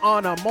cashed in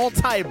on a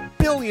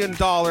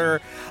multi-billion-dollar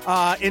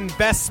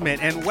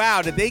investment. And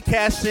wow, did they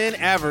cash in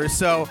ever.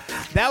 So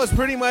that was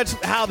pretty much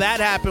how that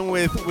happened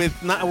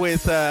with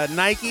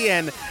Nike.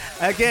 And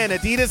again,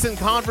 Adidas and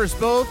Converse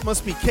both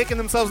must be kicking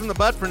themselves in the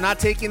butt for not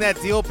taking that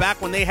deal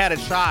back when they had a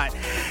shot.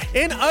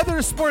 In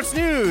other sports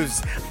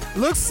news,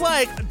 looks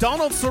like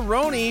Donald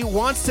Cerrone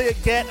wants to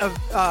get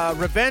a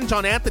revenge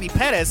on Anthony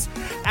Pettis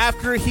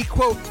after he,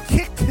 quote,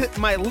 kicked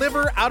my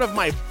liver out of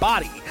my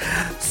body.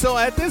 So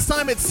at this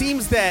time, it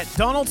seems that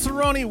Donald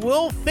Cerrone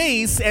will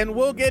face and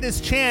will get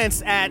his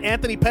chance at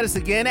Anthony Pettis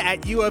again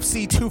at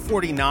UFC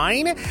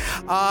 249.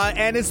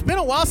 And it's been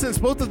a while since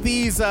both of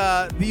these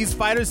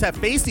fighters have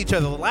faced each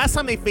other. The last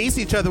time they faced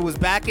each other was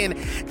back in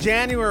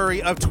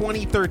January of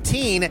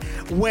 2013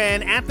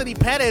 when Anthony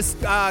Pettis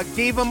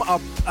gave him a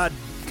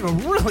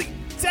really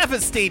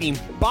devastating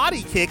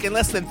body kick in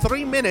less than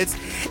 3 minutes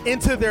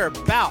into their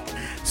bout.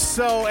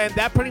 So, and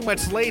that pretty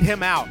much laid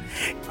him out.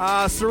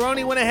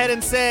 Cerrone went ahead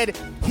and said,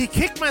 he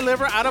kicked my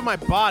liver out of my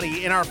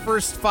body in our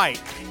first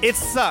fight. It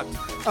sucked.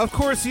 Of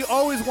course, you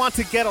always want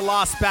to get a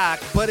loss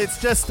back, but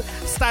it's just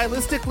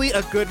stylistically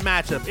a good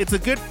matchup. It's a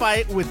good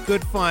fight with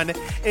good fun.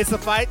 It's a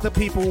fight that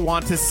people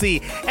want to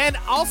see. And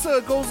also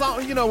it goes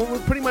on,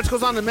 pretty much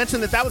goes on to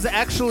mention that was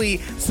actually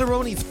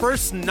Cerrone's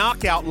first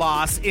knockout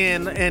loss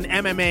in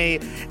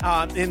MMA,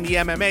 in the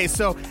MMA.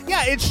 So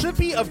yeah, it should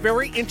be a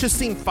very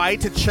interesting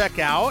fight to check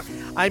out.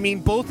 I mean,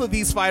 both of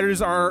these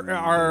fighters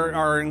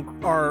are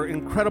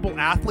incredible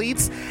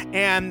athletes,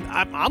 and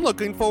I'm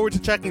looking forward to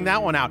checking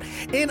that one out.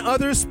 In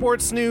other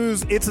sports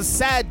news, it's a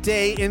sad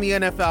day in the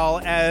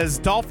NFL as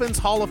Dolphins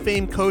Hall of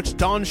Fame coach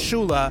Don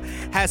Shula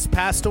has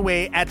passed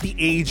away at the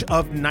age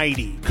of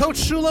 90. Coach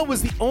Shula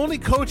was the only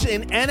coach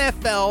in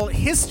NFL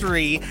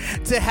history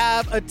to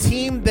have a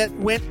team that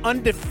went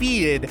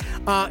undefeated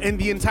in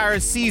the entire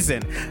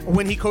season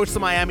when he coached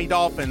the Miami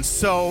Dolphins.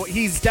 So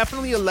he's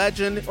definitely a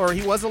legend, or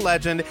he was a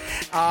legend.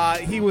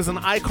 He was an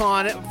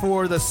icon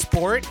for the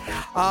sport.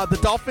 The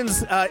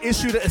Dolphins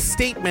issued a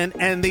statement,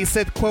 and they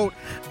said, quote,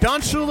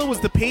 Don Shula was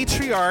the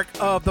patriarch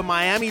of the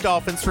Miami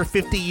Dolphins for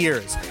 50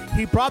 years.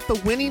 He brought the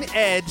winning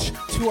edge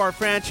to our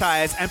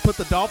franchise and put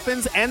the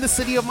Dolphins and the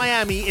city of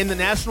Miami in the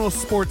national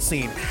sports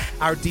scene.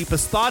 Our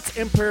deepest thoughts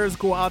and prayers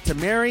go out to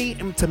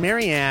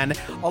Marianne,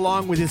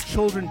 along with his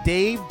children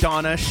Dave,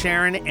 Donna,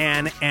 Sharon,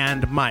 Ann,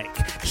 and Mike.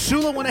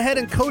 Shula went ahead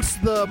and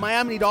coached the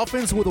Miami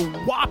Dolphins with a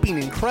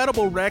whopping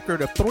incredible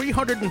record of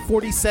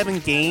 347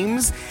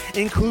 games,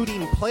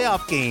 including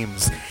playoff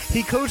games.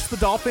 He coached the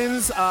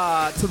Dolphins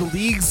to the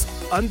league's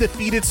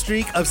undefeated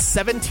streak of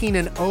 17-0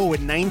 in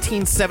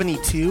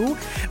 1972,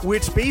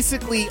 which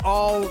basically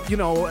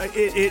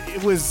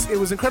it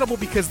was incredible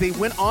because they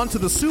went on to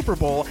the Super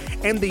Bowl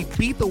and they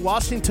beat the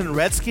Washington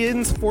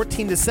Redskins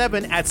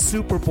 14-7 at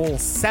Super Bowl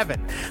 7.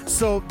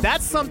 So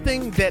that's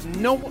something that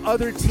no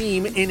other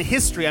team in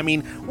history, I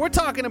mean, we're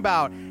talking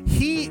about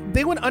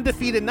they went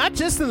undefeated not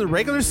just in the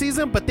regular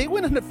season, but they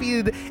went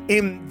undefeated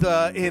in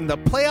the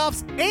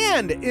playoffs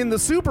and in the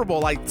Super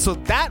Bowl. So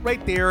that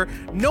right there,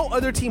 no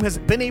other team has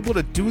been able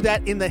to do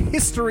that in the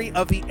history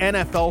of the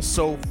NFL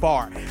so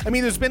far. I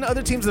mean, there's been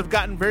other teams that have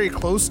gotten very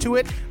close to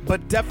it,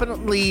 but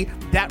definitely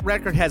that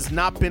record has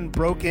not been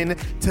broken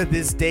to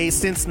this day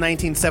since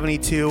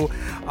 1972.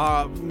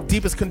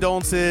 Deepest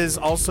condolences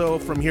also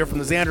from here from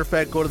the Xander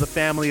Effect go to the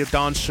family of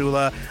Don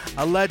Shula.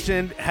 A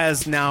legend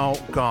has now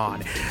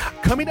gone.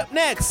 Coming up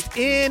next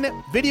in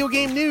video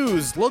game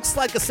news, looks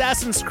like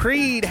Assassin's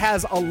Creed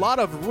has a lot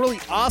of really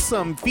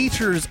awesome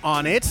features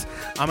on it.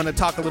 I'm going to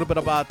talk a little bit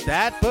about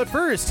that, but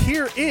first,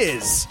 here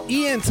is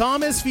Ian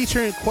Thomas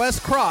featuring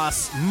Quest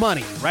Cross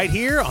Money right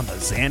here on the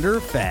Xander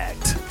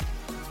Effect.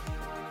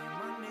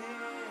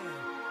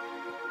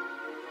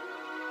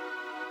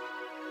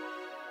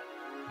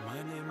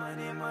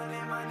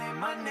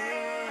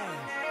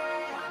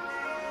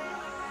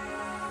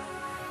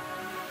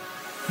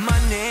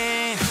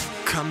 Money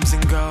comes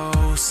and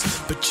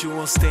goes, but you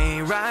will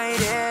stay right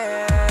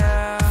here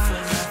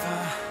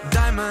forever.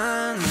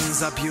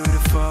 Diamonds are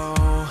beautiful,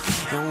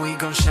 and we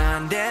gon'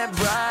 shine that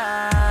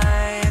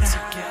bright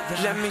together.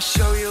 Let me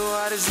show you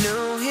what is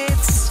new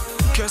hits,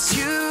 cause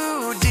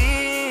you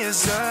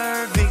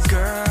deserve it,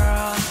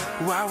 girl.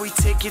 While we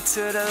take you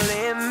to the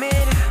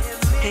limit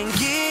and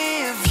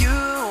give you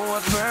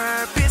a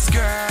purpose,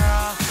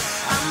 girl.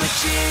 I'ma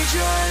change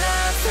your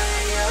life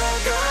and you're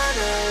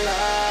gonna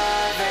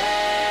love it.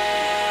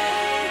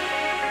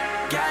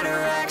 Got a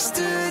racks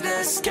to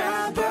the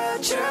sky,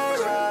 but you're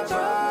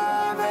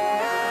above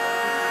it.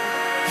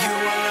 You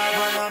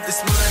will love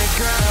this money,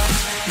 girl,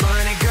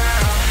 money,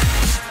 girl.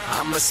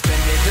 I'ma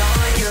spend it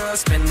on you,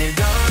 spend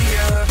it on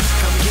you.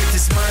 Come get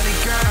this money,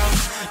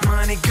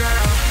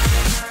 girl,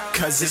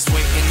 cause it's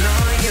waiting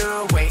on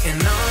you,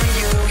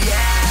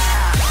 yeah.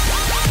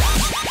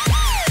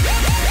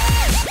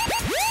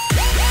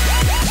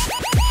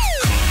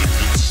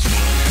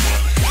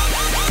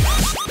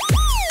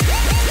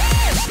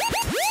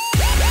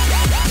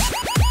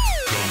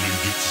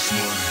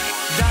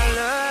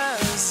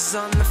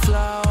 On the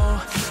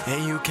floor,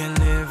 and you can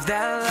live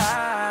that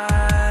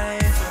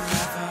life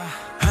forever.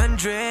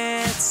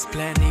 Hundreds,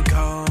 plenty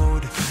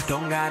gold,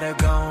 don't gotta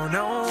go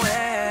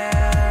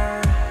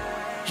nowhere.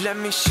 Let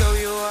me show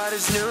you what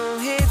is new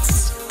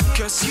hits,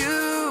 cause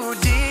you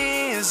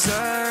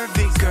deserve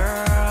it,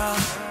 girl.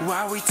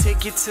 While we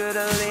take you to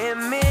the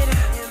limit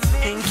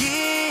and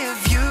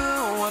give you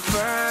a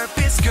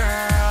purpose,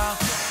 girl.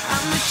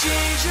 I'ma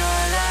change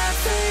your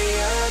life and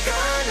you're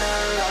gonna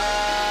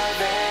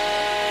love it.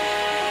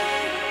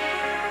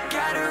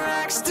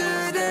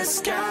 To the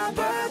sky,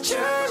 but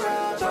you're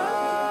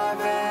above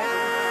it.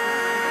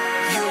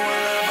 You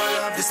will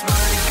love this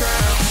money,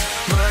 girl.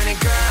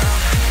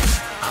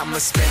 I'ma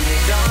spend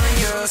it on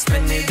you,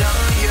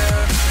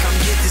 Come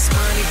get this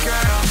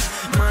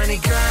money,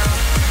 girl,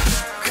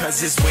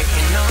 cause it's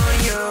waiting on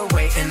you,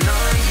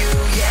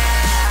 yeah.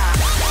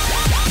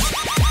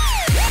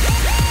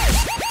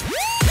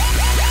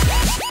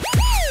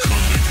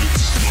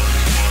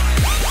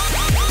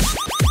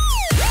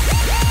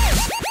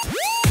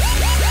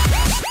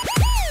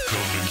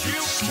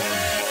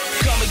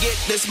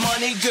 This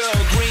money, girl,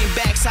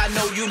 greenbacks I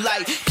know you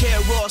like.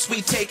 Ross,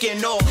 we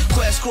taking all.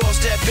 Quest Cross,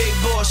 that big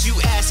boss. You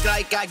ask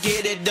like I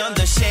get it done.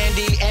 The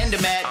Shandy and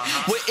the Mat.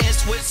 We're in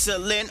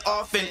Switzerland,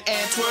 off in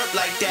Antwerp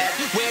like that.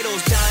 Where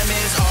those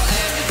diamonds are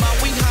at. My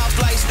wing hop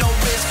flights, no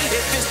risk.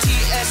 If it's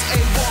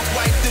TSA, walk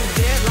right through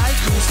there like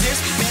who's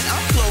this? Man,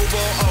 I'm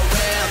global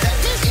around. That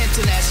is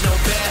international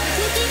band.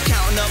 You be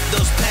counting up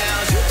those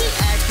pounds. You be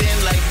acting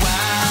like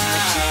wow.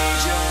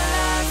 Change your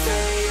life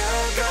and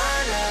you're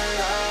gonna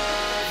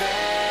love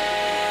it.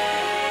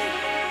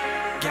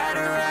 Got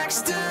a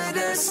racks to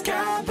the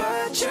sky,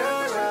 but you're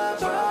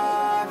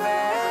above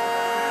it.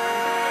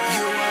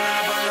 You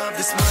will love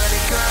this money,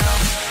 girl.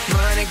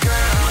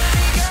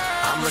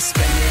 I'ma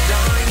spend it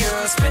on you,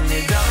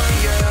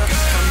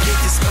 Come get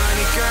this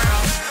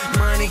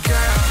money,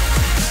 girl,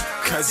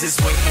 cause it's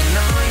waiting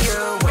on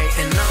you,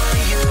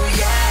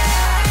 yeah.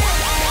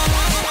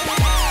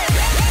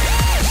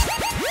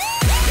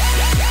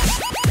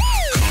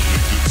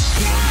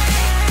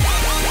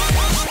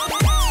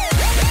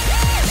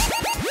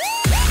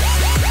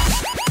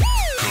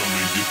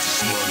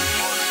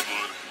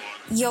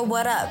 Yo,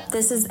 what up?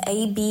 This is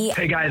AB.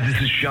 Hey guys,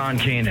 this is Sean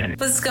Kanan.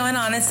 What's going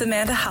on? It's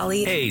Amanda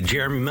Holly. Hey,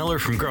 Jeremy Miller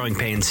from Growing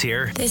Pains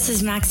here. This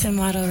is Maxim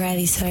Waddle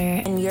Riley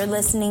Sawyer. And you're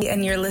listening. to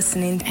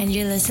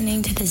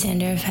the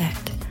Xander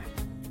Effect.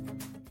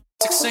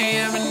 6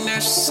 a.m. and now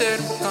she said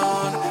I'm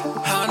gone.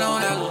 I know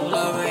that I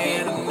love her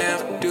and I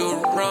never do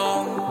it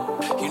wrong.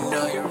 You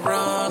know you're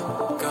wrong,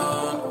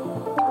 gone.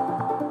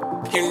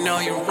 You know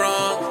you're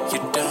wrong,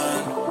 you're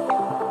done.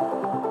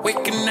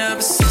 Waking up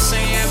at 6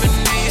 a.m.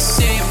 and now you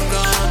say I'm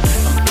gone.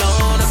 I'm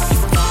blowing up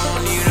your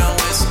phone, you know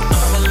it's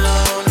I'm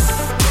alone.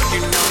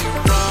 You know you're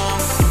wrong.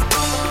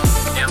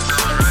 Yeah, I'm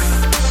doing right.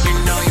 You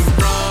know you're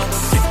wrong.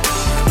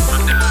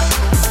 I'm done.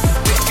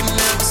 Waking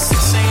up at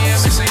 6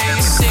 a.m. and now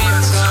you say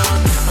I'm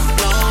gone. I'm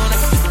blowing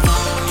up your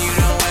phone, you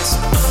know it's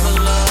I'm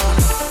alone.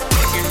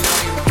 You know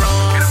you're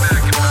wrong. Get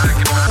back, get back,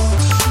 get back.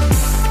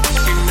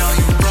 You know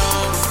you're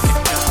wrong.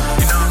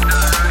 You know I'm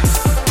done right.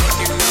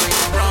 You know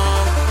you're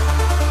wrong.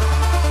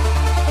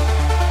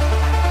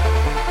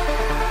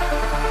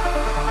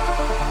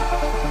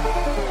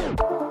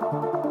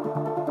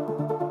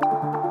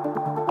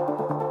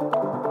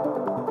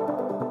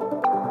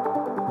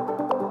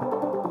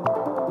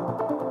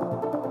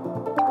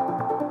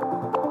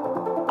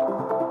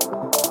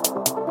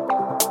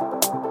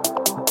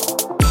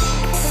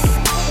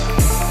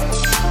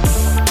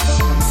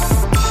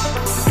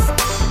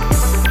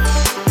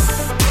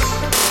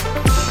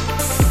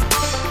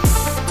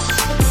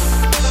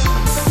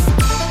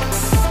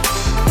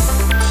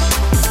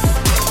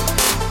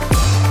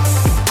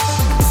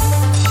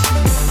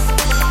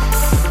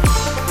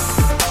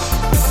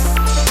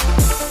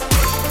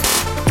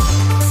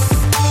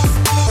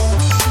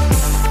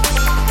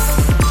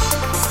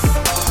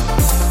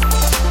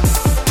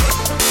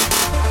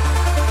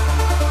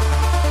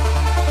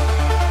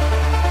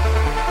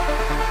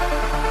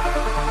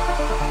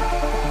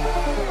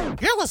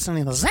 You're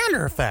listening to the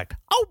Xander Effect.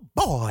 Oh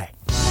boy.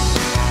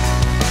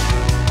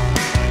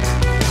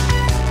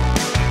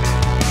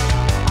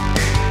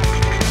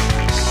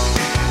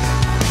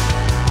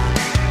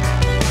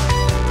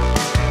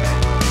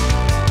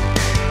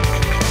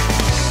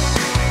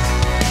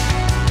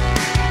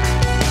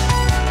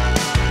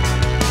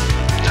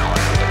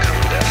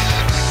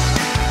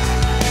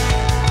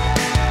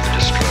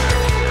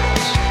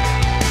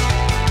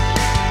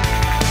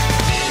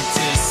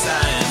 Into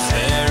science,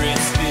 very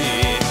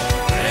speed,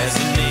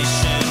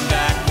 resonation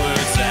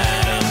backwards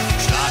atom,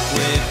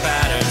 shockwave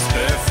patterns,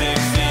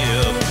 perfect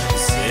field,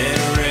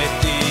 incinerate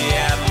the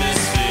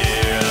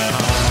atmosphere.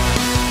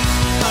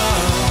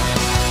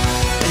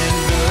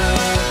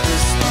 Invert the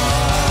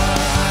spark.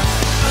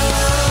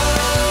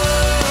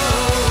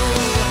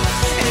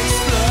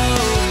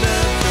 Explode the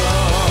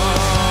core.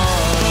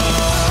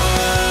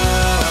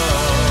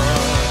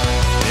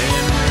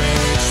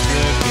 Enrich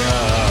the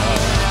gut.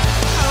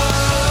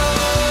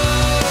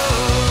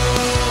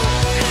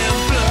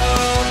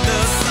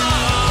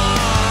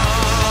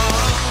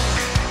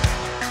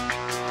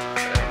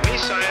 We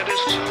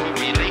scientists who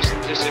released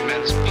this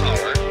immense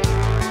power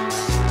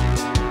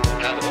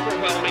have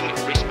overwhelming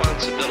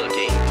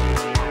responsibility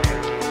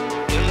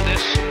in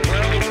this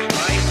world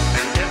life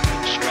and death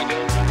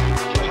struggle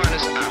to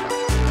harness power.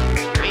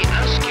 We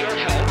ask your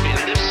help in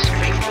this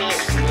fateful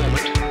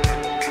moment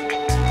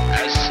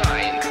as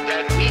sign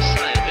that we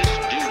scientists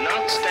do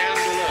not stand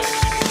alone.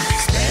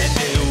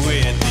 Standing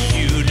with the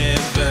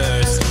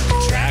universe,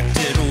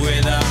 attracted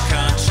with our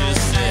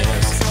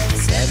consciousness.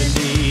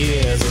 70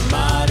 years of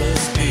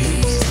modest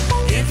peace,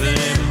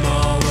 infinite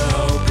more we're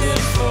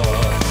hoping for.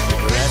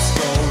 Regrets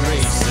go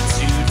racing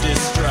to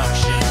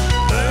destruction.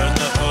 Burn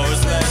the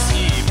hose, lest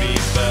he be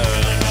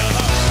burned.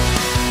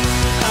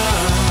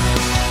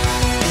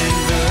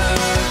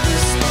 Invert the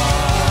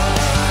spark.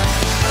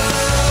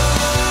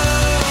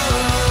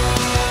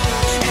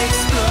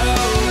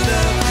 Explode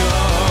the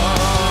core.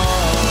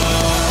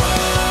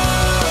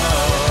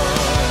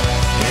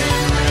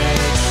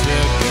 Enrich the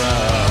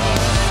gut.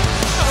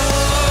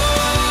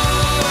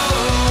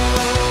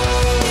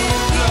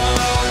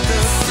 Blow the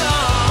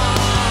song.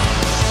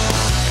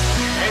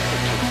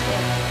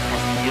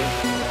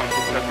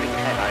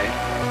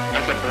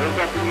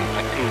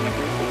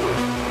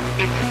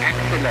 Its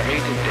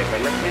accelerated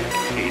development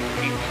is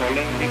being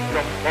solemnly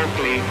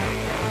proclaimed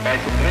by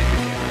the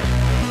President.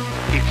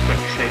 If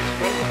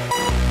successful,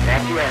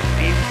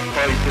 radioactive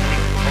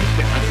poisoning of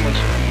the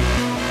atmosphere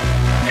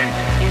and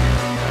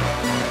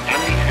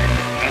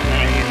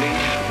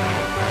annihilation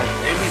of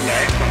any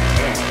life on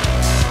Earth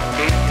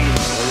can be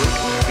involved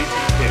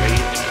within the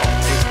range of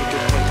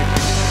technical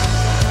possibilities.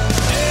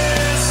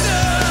 It's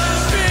the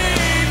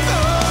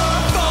people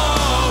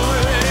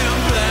foreign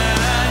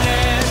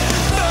planet.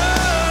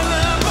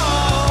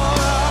 Furthermore,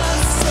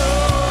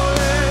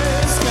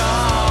 solar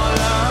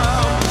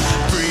column,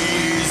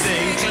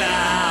 freezing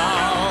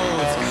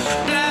clouds,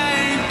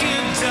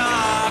 blanket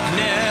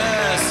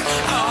darkness,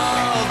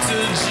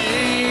 altered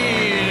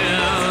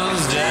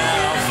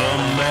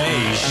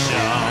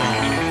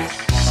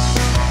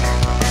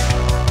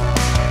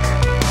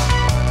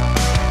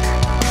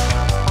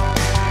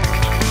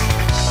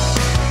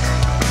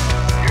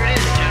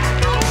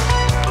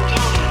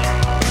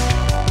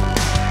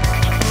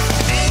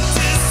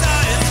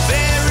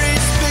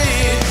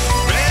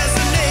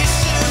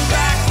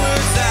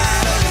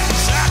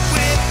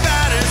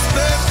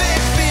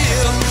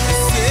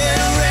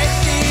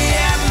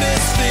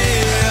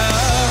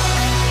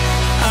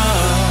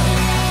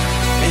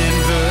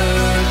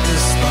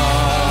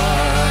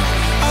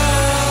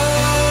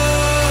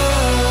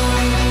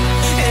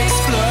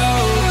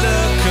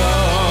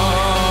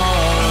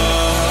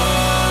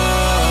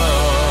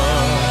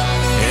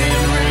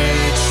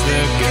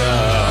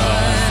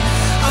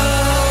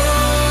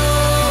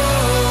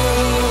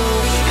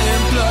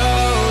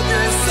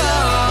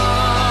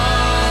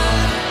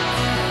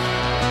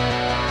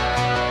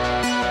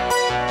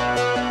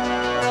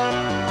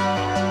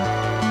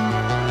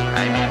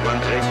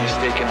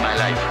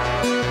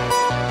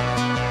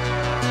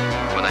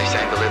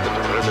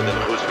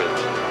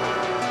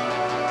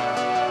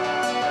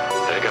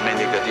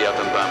bestätigt att die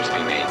Atombombs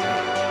be made.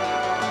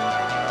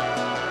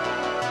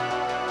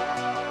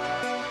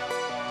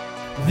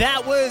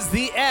 That was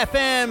the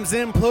FM's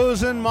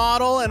Implosion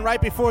Model, and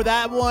right before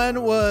that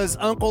one was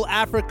Uncle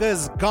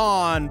Africa's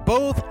Gone.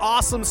 Both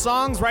awesome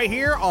songs right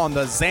here on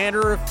the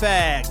Xander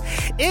Effect.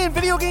 In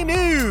video game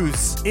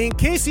news, in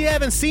case you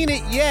haven't seen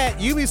it yet,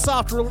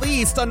 Ubisoft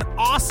released an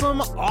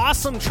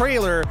awesome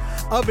trailer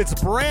of its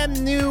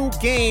brand new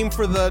game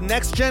for the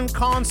next-gen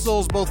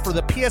consoles, both for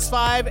the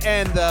PS5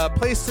 and the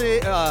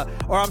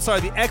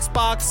the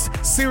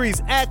Xbox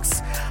Series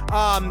X.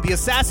 The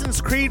Assassin's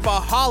Creed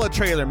Valhalla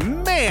trailer.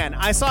 Man,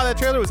 I saw that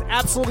trailer. It was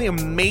absolutely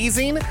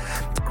amazing.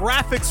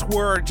 Graphics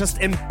were just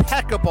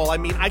impeccable. I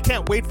mean, I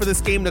can't wait for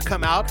this game to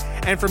come out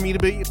and for me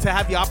to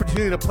have the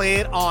opportunity to play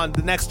it on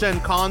the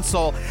next-gen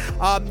console.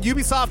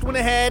 Ubisoft went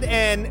ahead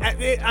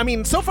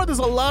and, so far there's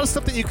a lot of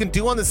stuff that you can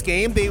do on this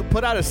game. They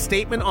put out a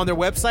statement on their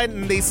website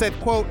and they said,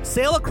 quote,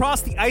 "Sail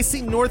across the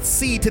icy North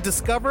Sea to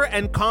discover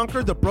and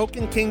conquer the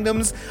broken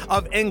kingdoms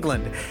of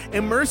England.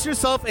 Immerse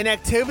yourself in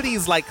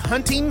activities like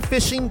hunting,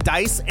 fishing,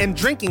 dice, and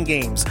drinking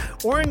games,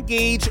 or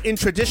engage in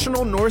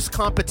traditional Norse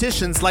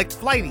competitions like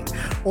fighting,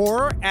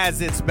 or,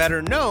 as it's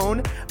better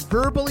known,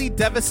 verbally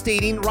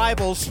devastating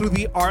rivals through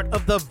the art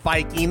of the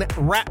Viking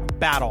rap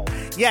battle."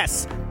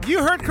 Yes, you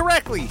heard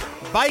correctly.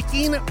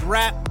 Viking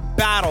rap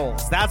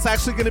battles. That's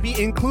actually going to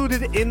be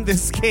included in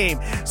this game.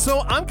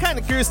 So I'm kind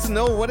of curious to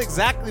know what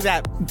exactly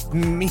that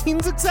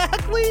means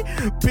exactly,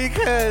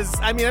 because,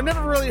 I've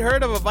never really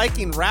heard of a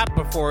Viking rap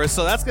before,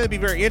 so that's going to be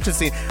very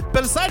interesting.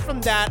 But aside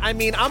from that,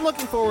 I'm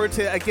looking forward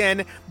to,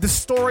 again, the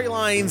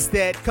storylines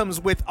that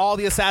comes with all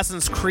the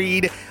Assassin's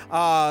Creed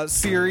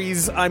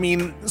series.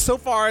 So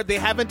far, they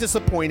haven't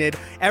disappointed.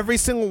 Every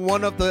single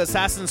one of the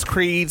Assassin's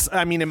Creeds,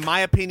 in my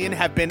opinion,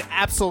 have been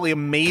absolutely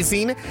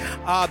amazing.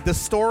 The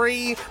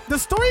story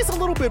is a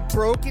little bit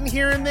broken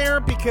here and there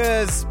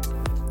because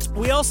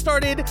we all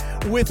started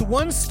with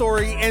one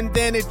story and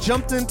then it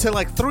jumped into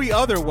like three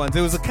other ones.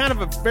 It was a kind of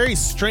a very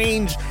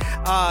strange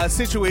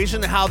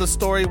situation how the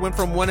story went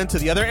from one into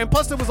the other. And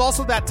plus, there was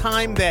also that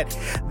time that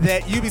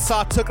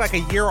Ubisoft took like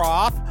a year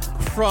off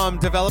from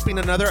developing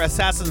another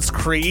Assassin's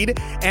Creed,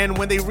 and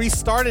when they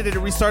restarted it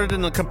restarted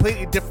in a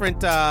completely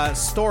different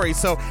story.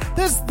 So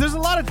there's a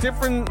lot of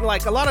different,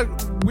 a lot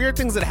of weird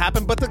things that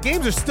happen, but the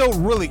games are still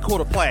really cool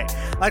to play.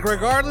 Like,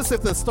 regardless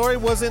if the story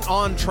wasn't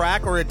on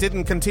track or it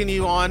didn't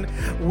continue on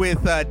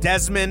with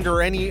Desmond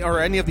or any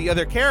of the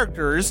other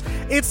characters,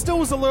 it still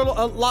was a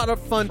lot of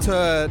fun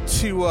to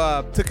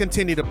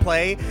continue to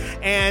play.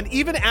 And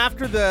even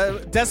after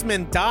the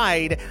Desmond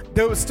died,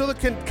 there was still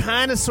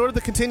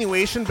the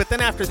continuation, but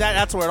then after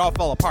that, that's where it all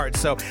fell apart.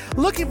 So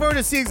looking forward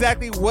to see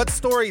exactly what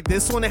story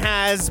this one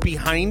has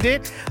behind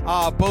it,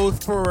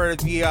 both for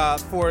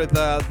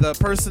the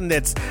person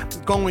that's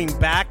going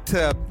back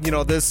to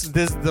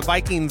the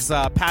Vikings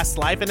past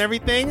life and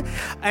everything,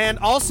 and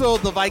also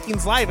the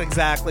Vikings life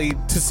exactly,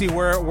 to see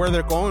where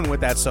they're going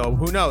with that. So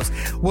who knows?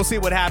 We'll see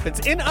what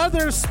happens. In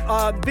other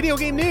video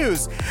game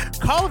news,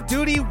 Call of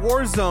Duty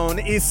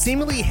Warzone is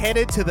seemingly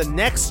headed to the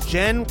next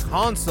gen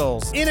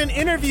consoles. In an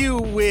interview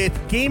with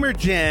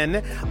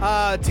GamerGen,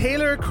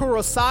 Taylor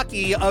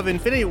Kurosaki of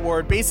Infinity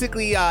Ward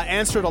basically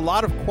answered a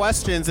lot of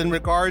questions in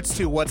regards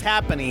to what's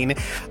happening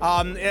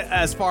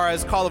as far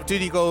as Call of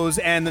Duty goes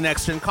and the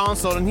next gen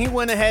console. And he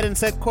went ahead and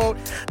said, quote,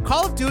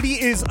 "Call of Duty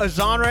is a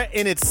genre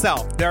in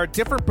itself. There are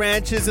different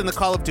branches in the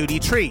Call of Duty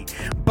tree,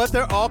 but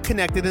they're all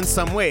connected in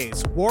some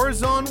ways.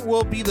 Warzone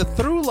will be the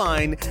through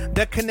line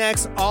that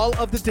connects all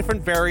of the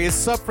different various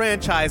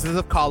sub-franchises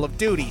of Call of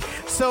Duty."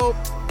 So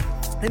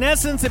in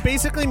essence, it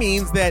basically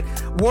means that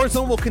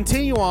Warzone will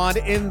continue on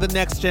in the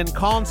next-gen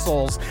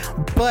consoles.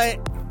 But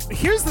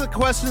here's the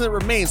question that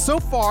remains. So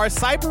far,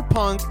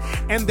 Cyberpunk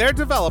and their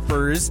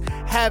developers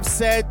have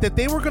said that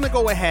they were going to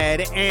go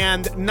ahead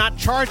and not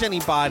charge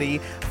anybody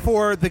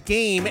for the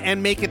game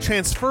and make it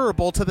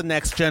transferable to the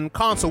next-gen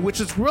console,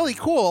 which is really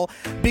cool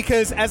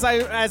because, as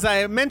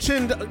I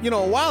mentioned, a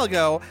while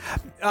ago,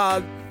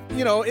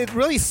 it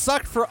really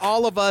sucked for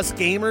all of us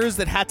gamers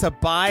that had to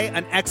buy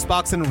an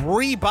Xbox and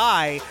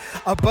re-buy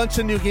a bunch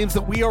of new games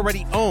that we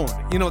already owned.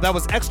 That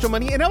was extra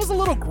money, and that was a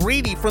little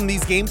greedy from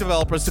these game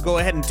developers to go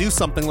ahead and do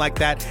something like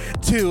that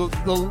to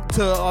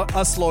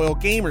us loyal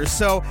gamers.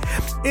 So,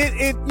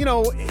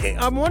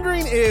 I'm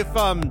wondering if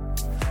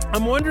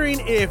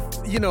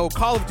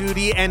Call of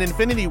Duty and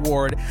Infinity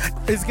Ward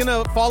is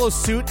gonna follow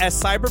suit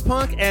as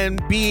Cyberpunk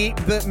and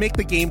make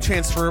the game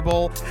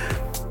transferable.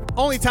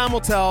 Only time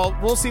will tell.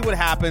 We'll see what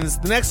happens.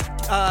 The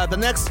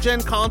next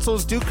gen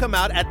consoles do come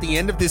out at the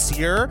end of this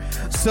year,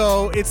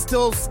 so it's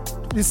still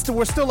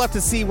we're still left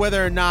to see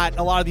whether or not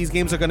a lot of these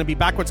games are going to be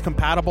backwards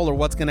compatible or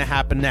what's going to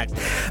happen next.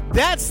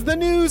 That's the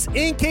news.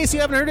 In case you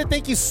haven't heard it,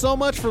 thank you so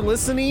much for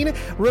listening.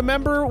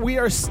 Remember, we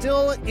are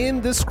still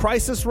in this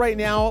crisis right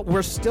now.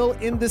 We're still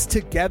in this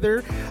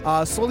together.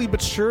 Slowly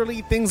but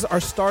surely, things are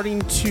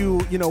starting to,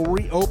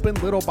 reopen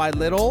little by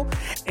little.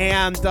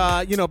 And,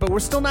 but we're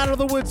still not out of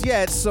the woods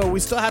yet. So we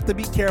still have to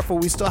be careful.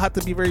 We still have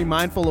to be very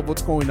mindful of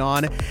what's going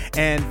on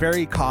and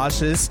very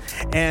cautious.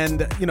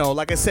 And,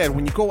 like I said,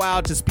 when you go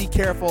out, just be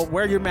careful.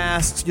 Wear your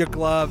masks, your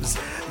gloves,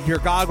 your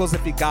goggles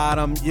if you got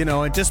them,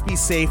 and just be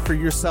safe for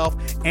yourself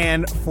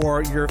and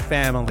for your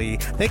family.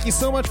 Thank you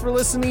so much for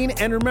listening.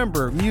 And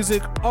remember,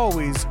 music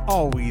always,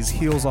 always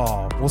heals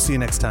all. We'll see you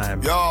next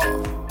time.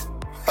 Y'all.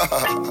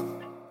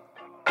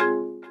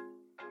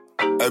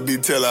 I be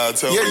tell I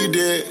told. Yeah, you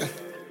did.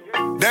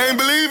 They ain't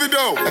believe it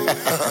though.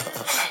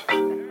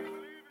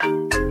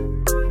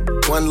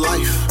 One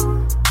life.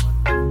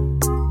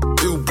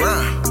 Dude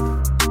Brown.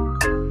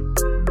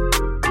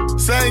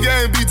 Same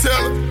game, be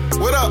telling.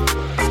 What up?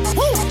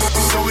 Woo!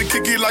 So we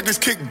kick it like it's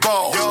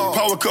kickball.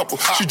 Power couple.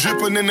 She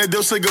dripping in that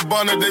Dolce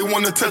Gabbana. They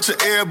wanna touch her.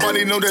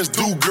 Everybody know that's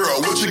do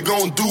girl. What you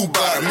gonna do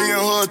about it? Me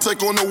and her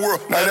take on the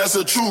world. Now that's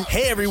the truth.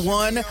 Hey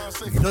everyone,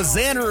 the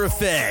Xander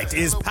Effect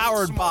is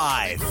powered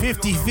by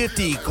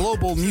 50/50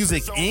 Global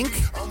Music Inc.,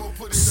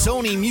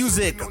 Sony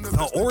Music,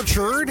 The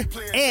Orchard,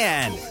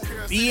 and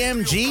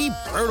BMG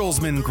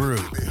Bertelsmann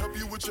Group,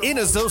 in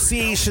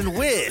association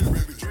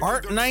with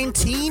Art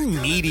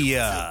 19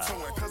 Media.